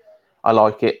anyway. I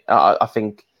like it. I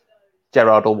think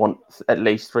Gerrard will want at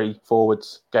least 3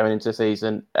 forwards going into the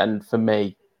season, and for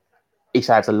me, he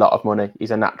saves a lot of money.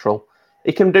 He's a natural.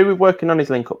 He can do with working on his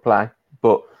link-up play,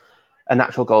 but a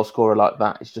natural goal scorer like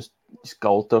that is just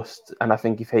gold dust. And I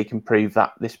think if he can prove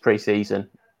that this pre-season,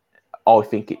 I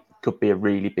think it could be a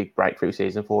really big breakthrough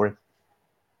season for him.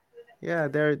 Yeah,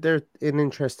 they're an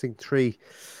interesting three.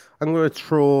 I'm going to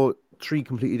throw 3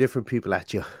 completely different people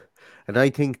at you, and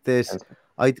I think that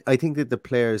I think that the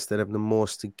players that have the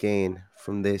most to gain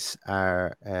from this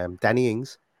are Danny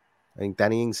Ings. I think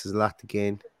Danny Ings has a lot to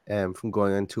gain from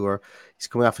going on tour. He's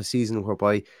coming off a season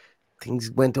whereby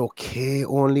things went okay.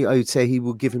 Only I would say he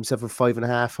will give himself a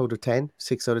 5.5 out of 10,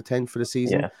 6 out of 10 for the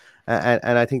season. Yeah.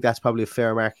 And I think that's probably a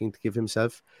fair marking to give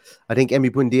himself. I think Emi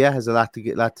Buendia has a lot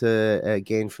to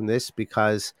gain from this,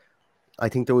 because I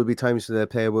think there will be times where they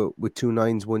play with 2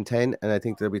 9s, 1 10, and I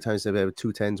think there'll be times they play with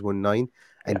 2 10s, 1 9.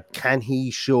 And can he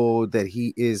show that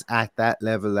he is at that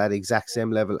level, that exact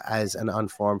same level as an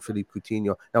on-form Philippe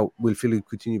Coutinho? Now, will Philippe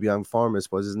Coutinho be on form, I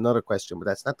suppose, is another question, but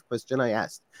that's not the question I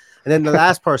asked. And then the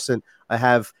last person I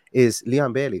have is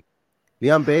Leon Bailey.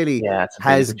 Leon Bailey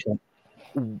has,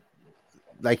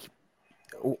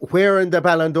 where in the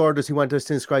Ballon d'Or does he want us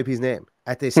to inscribe his name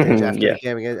at this stage after the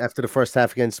game, after the first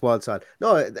half against Walsall?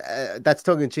 No, that's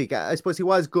tongue in cheek. I suppose he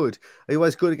was good. He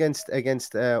was good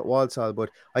against Walsall, but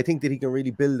I think that he can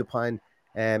really build upon.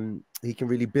 He can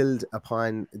really build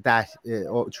upon that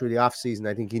through the off season.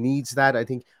 I think he needs that. I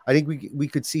think we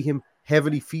could see him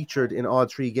heavily featured in all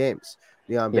 3 games,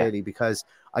 Leon Bailey, because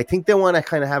I think they want to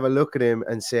kind of have a look at him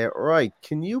and say, right,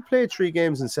 can you play 3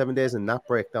 games in 7 days and not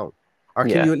break down? Or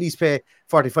can you at least play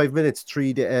 45 minutes,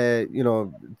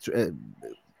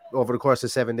 over the course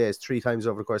of 7 days, 3 times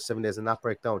over the course of 7 days and not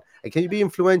break down? And can you be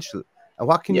influential? And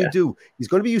what can you do? He's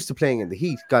going to be used to playing in the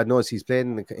heat. God knows he's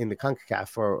playing in the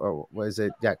CONCACAF or what is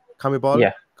it? Yeah,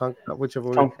 CONMEBOL. whichever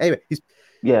one. Anyway, he's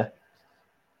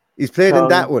played in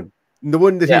that one. The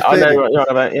one that he's played. I know what you're on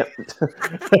about. Yeah,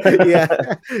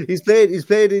 yeah, he's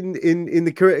played in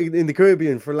the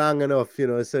Caribbean for long enough,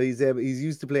 So he's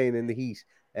used to playing in the heat.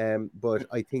 But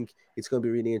I think it's going to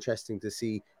be really interesting to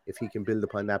see if he can build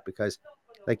upon that, because,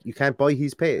 like, you can't buy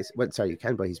his pace. Well, sorry, you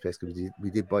can buy his pace because we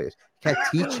did buy it. You can't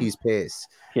teach his pace.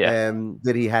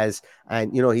 That he has,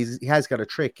 and he has got a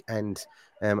trick, and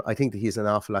I think that he has an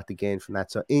awful lot to gain from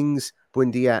that. So Ings,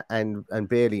 Buendia, and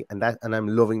Bailey, and I'm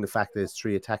loving the fact that it's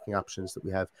 3 attacking options that we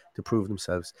have to prove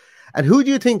themselves. And who do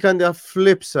you think, on the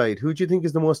flip side, who do you think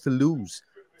is the most to lose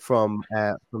from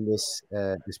this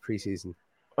preseason?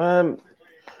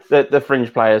 The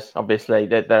fringe players, obviously,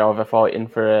 they're either fighting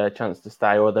for a chance to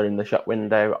stay or they're in the shop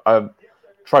window.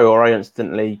 Traore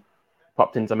instantly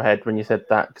popped into my head when you said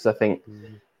that, because I think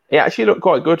he actually looked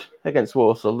quite good against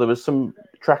Walsall. There was some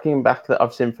tracking back that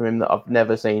I've seen from him that I've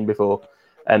never seen before,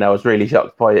 and I was really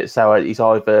shocked by it. So he's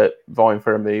either vying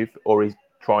for a move or he's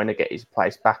trying to get his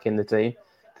place back in the team,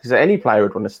 because any player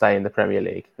would want to stay in the Premier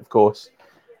League, of course.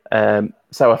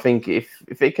 So I think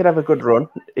if it could have a good run,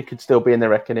 it could still be in the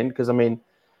reckoning, because, I mean,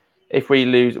 if we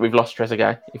lose, we've lost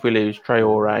Trezeguet. If we lose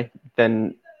Traore,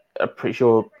 then I'm pretty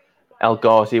sure El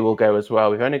Ghazi will go as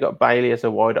well. We've only got Bailey as a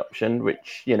wide option,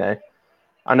 which,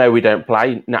 I know we don't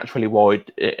play naturally wide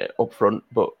up front,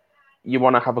 but you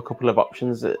want to have a couple of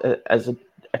options as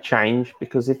a change,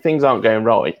 because if things aren't going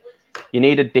right, you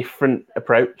need a different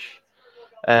approach.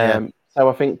 So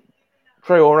I think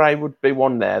Traore would be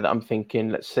one there that I'm thinking,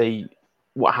 let's see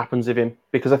what happens with him,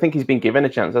 because I think he's been given a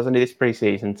chance, hasn't he, this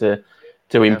pre-season to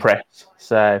impress.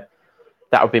 So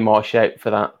that would be my shape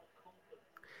for that.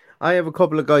 I have a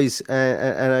couple of guys,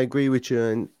 and I agree with you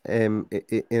in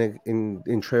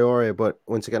Traore, but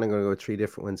once again, I'm going to go with 3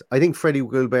 different ones. I think Freddie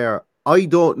Guilbert, I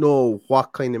don't know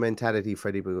what kind of mentality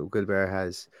Freddie Guilbert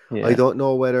has. Yeah. I don't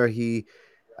know whether he...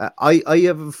 I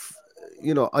have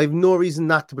no reason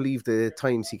not to believe the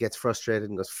times he gets frustrated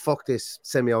and goes, fuck this,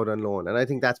 send me out on loan. And I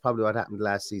think that's probably what happened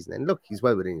last season. And look, he's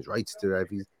well within his rights to that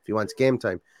if he wants game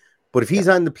time. But if he's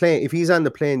on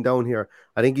the plane down here,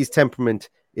 I think his temperament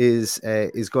is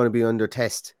going to be under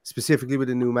test, specifically with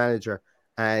a new manager.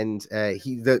 And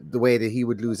the way that he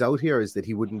would lose out here is that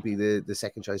he wouldn't be the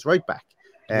second choice right back,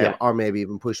 or maybe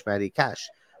even push Matty Cash,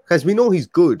 because we know he's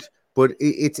good. But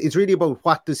it's really about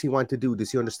what does he want to do?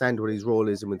 Does he understand what his role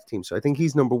is with the team? So I think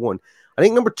he's number 1. I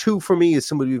think number 2 for me is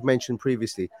somebody we've mentioned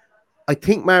previously. I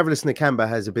think Marvelous Nakamba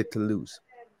has a bit to lose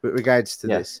with regards to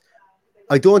this.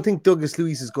 I don't think Douglas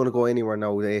Luiz is going to go anywhere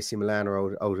now with AC Milan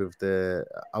are out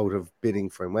of bidding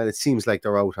for him. Well, it seems like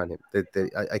they're out on him.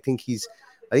 I think he's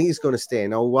going to stay.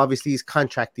 Now, obviously, his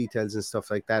contract details and stuff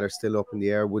like that are still up in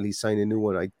the air. Will he sign a new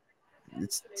one?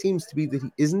 It seems to be that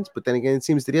he isn't, but then again, it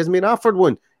seems that he hasn't been offered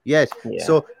one yet. Yeah.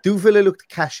 So do Villa look to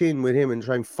cash in with him and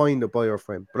try and find a buyer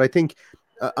for him? But I think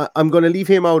I'm going to leave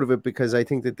him out of it, because I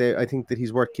think that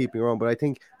he's worth keeping around. But I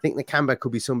think Nakamba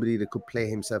could be somebody that could play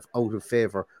himself out of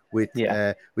favor with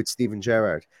Steven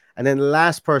Gerrard. And then the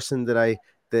last person that I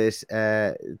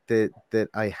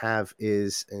have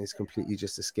is, and it's completely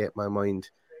just escaped my mind.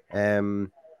 So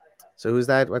who's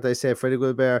that? What did I say? Freddie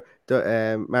Guilbert,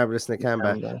 Marvelous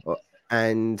Nakamba.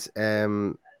 And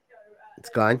it's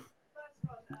gone.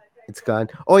 It's gone.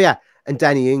 Oh yeah, and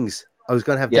Danny Ings. I was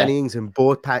going to have Danny Ings in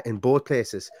both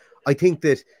places. I think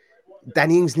that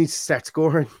Danny Ings needs to start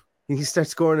scoring. He needs to start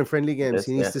scoring in friendly games.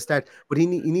 He needs to start, but he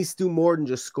needs to do more than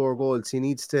just score goals. He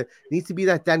needs to be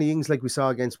that Danny Ings like we saw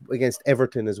against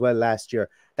Everton as well last year.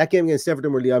 That game against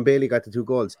Everton where Leon Bailey got the 2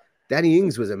 goals. Danny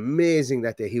Ings was amazing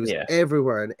that day. He was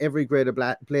everywhere and every blade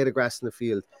of grass in the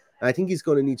field. And I think he's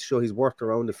going to need to show his worth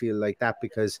around the field like that,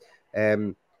 because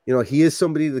he is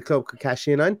somebody the club could cash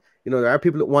in on. There are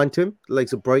people that want him, the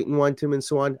likes of Brighton want him and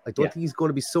so on. I don't think he's going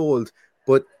to be sold,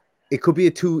 but it could be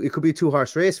a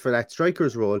 2-horse race for that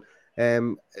striker's role.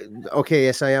 Okay,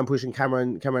 yes, I am pushing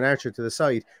Cameron Archer to the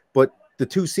side, but the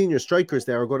 2 senior strikers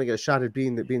there are going to get a shot at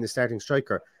being the starting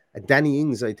striker. And Danny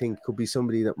Ings, I think, could be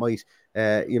somebody that might,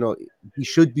 he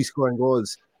should be scoring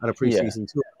goals on a preseason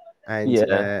tour.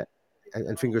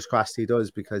 And fingers crossed he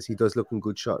does, because he does look in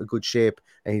good shape,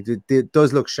 and he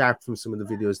does look sharp from some of the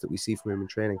videos that we see from him in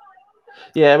training.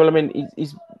 Yeah, well, I mean,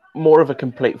 he's more of a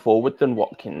complete forward than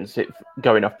Watkins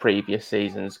going off previous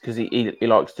seasons, because he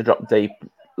likes to drop deep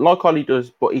like Ollie does,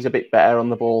 but he's a bit better on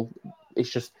the ball. It's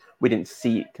just we didn't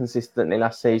see it consistently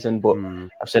last season, but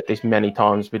I've said this many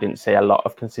times, we didn't see a lot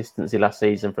of consistency last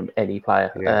season from any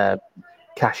player. Yeah.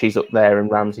 Cashy's up there and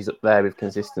Ramsey's up there with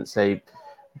consistency.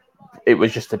 It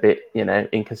was just a bit,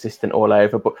 inconsistent all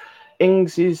over. But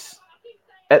Ings is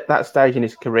at that stage in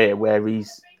his career where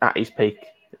he's at his peak.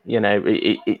 You know,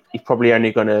 he's probably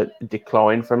only going to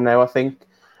decline from now, I think.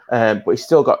 But he's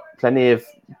still got plenty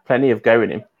of go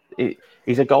in him.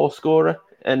 He's a goal scorer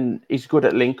and he's good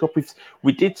at link up.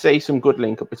 We did see some good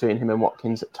link up between him and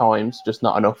Watkins at times, just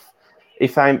not enough.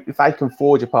 If they can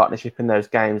forge a partnership in those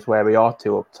games where we are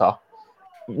two up top,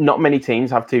 not many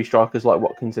teams have two strikers like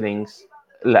Watkins and Ings,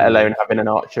 let alone having an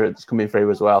Archer that's coming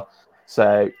through as well.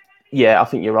 So, yeah, I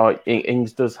think you're right.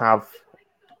 Ings does have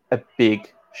a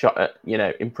big shot at, you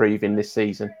know, improving this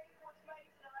season.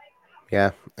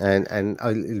 Yeah, and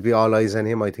it'll be all eyes on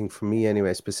him, I think, for me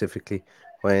anyway, specifically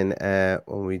when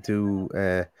we do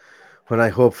when I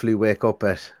hopefully wake up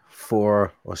at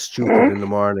 4 or stupid in the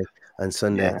morning on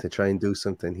Sunday to try and do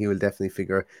something. He will definitely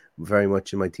figure very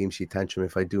much in my team sheet tantrum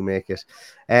if I do make it.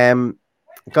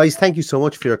 Guys, thank you so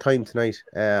much for your time tonight.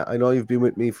 I know you've been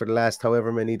with me for the last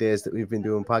however many days that we've been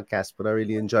doing podcasts, but I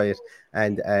really enjoy it.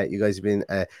 And you guys have been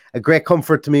a great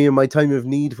comfort to me in my time of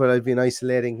need where I've been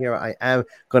isolating here. I am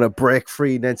going to break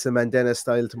free Nelson Mandela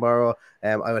style tomorrow.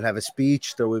 I will have a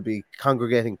speech. There will be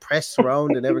congregating press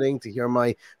around and everything to hear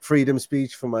my freedom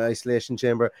speech from my isolation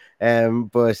chamber.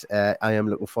 But I am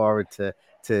looking forward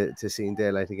to seeing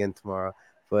daylight again tomorrow.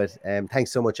 But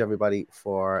thanks so much, everybody,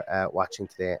 for watching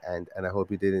today, and I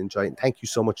hope you did enjoy it. And thank you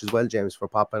so much as well, James, for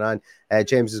popping on.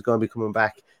 James is going to be coming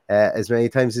back as many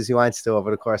times as he wants to over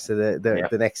the course of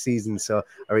the next season. So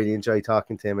I really enjoy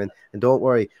talking to him. And don't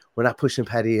worry, we're not pushing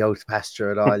Paddy out to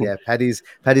pasture at all. Yeah, Paddy's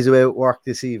away at work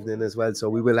this evening as well. So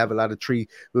we will have a lot of three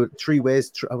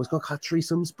ways. I was going to call it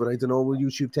threesomes, but I don't know. Will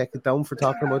YouTube take it down for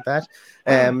talking about that?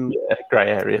 Grey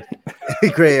area.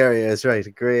 Grey area is right.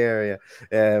 Grey area.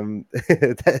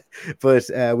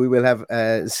 But we will have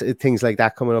things like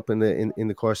that coming up in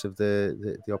the course of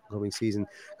the upcoming season.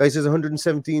 Guys, there's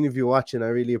 117 of you watching. I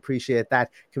really appreciate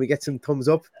that. Can we get some thumbs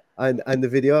up on the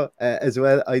video as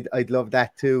well? I'd love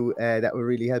that too. That would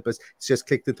really help us. Just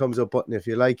click the thumbs up button if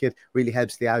you like it. Really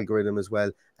helps the algorithm as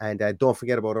well. And don't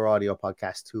forget about our audio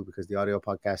podcast too, because the audio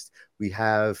podcast we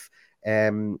have.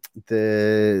 There's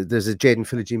a Jaden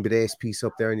Philogene Bidace piece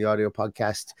up there in the audio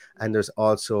podcast, and there's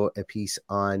also a piece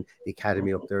on the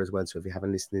Academy up there as well. So if you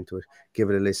haven't listened to it, give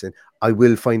it a listen. I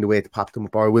will find a way to pop them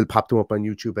up, or I will pop them up on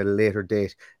YouTube at a later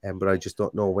date, but I just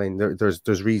don't know when.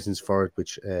 There's reasons for it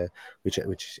which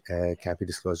can't be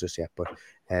disclosed just yet, but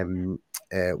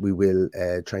we will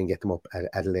try and get them up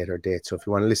at a later date. So if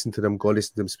you want to listen to them, go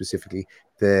listen to them, specifically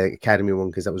the Academy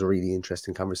one, because that was a really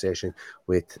interesting conversation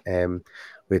with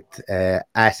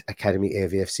at Academy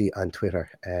AVFC on Twitter.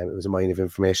 It was a mine of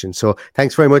information. So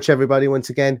thanks very much, everybody. Once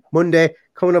again, Monday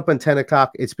coming up on 10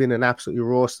 o'clock. It's been an absolutely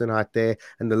roasting hot day,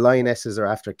 and the Lionesses are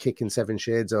after kicking 7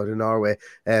 shades out of Norway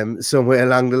somewhere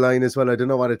along the line as well. I don't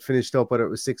know what it finished up, whether it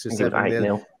was 6 or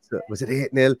 7-0. Was it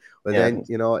 8-0? Well, then,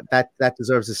 you know, that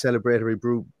deserves a celebratory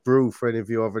brew for any of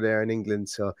you over there in England.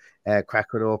 So crack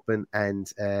it open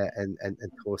and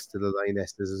toast to the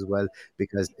Lionesses as well,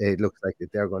 because it looks like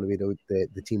that they're going to be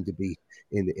the team to beat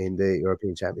in the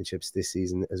European Championships this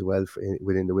season as well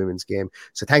within the women's game.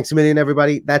 So thanks a million,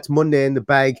 everybody. That's Monday in the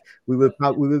bag. We will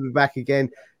be back again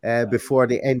before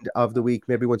the end of the week,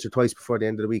 maybe once or twice before the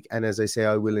end of the week. And as I say,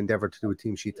 I will endeavour to do a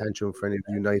team sheet tantrum for any of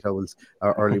you night owls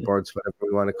or early birds, whatever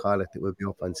we want to call it, that will be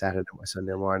up on Saturday or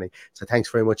Sunday morning. So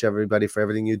thanks very much, everybody, for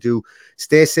everything you do.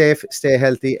 Stay safe, stay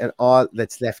healthy, and all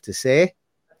that's left to say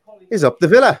is up the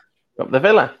Villa. Up the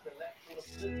Villa.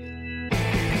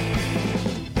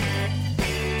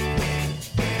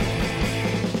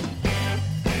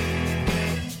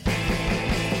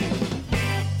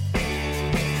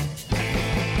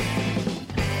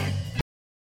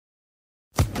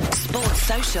 Sports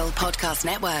Social Podcast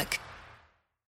Network.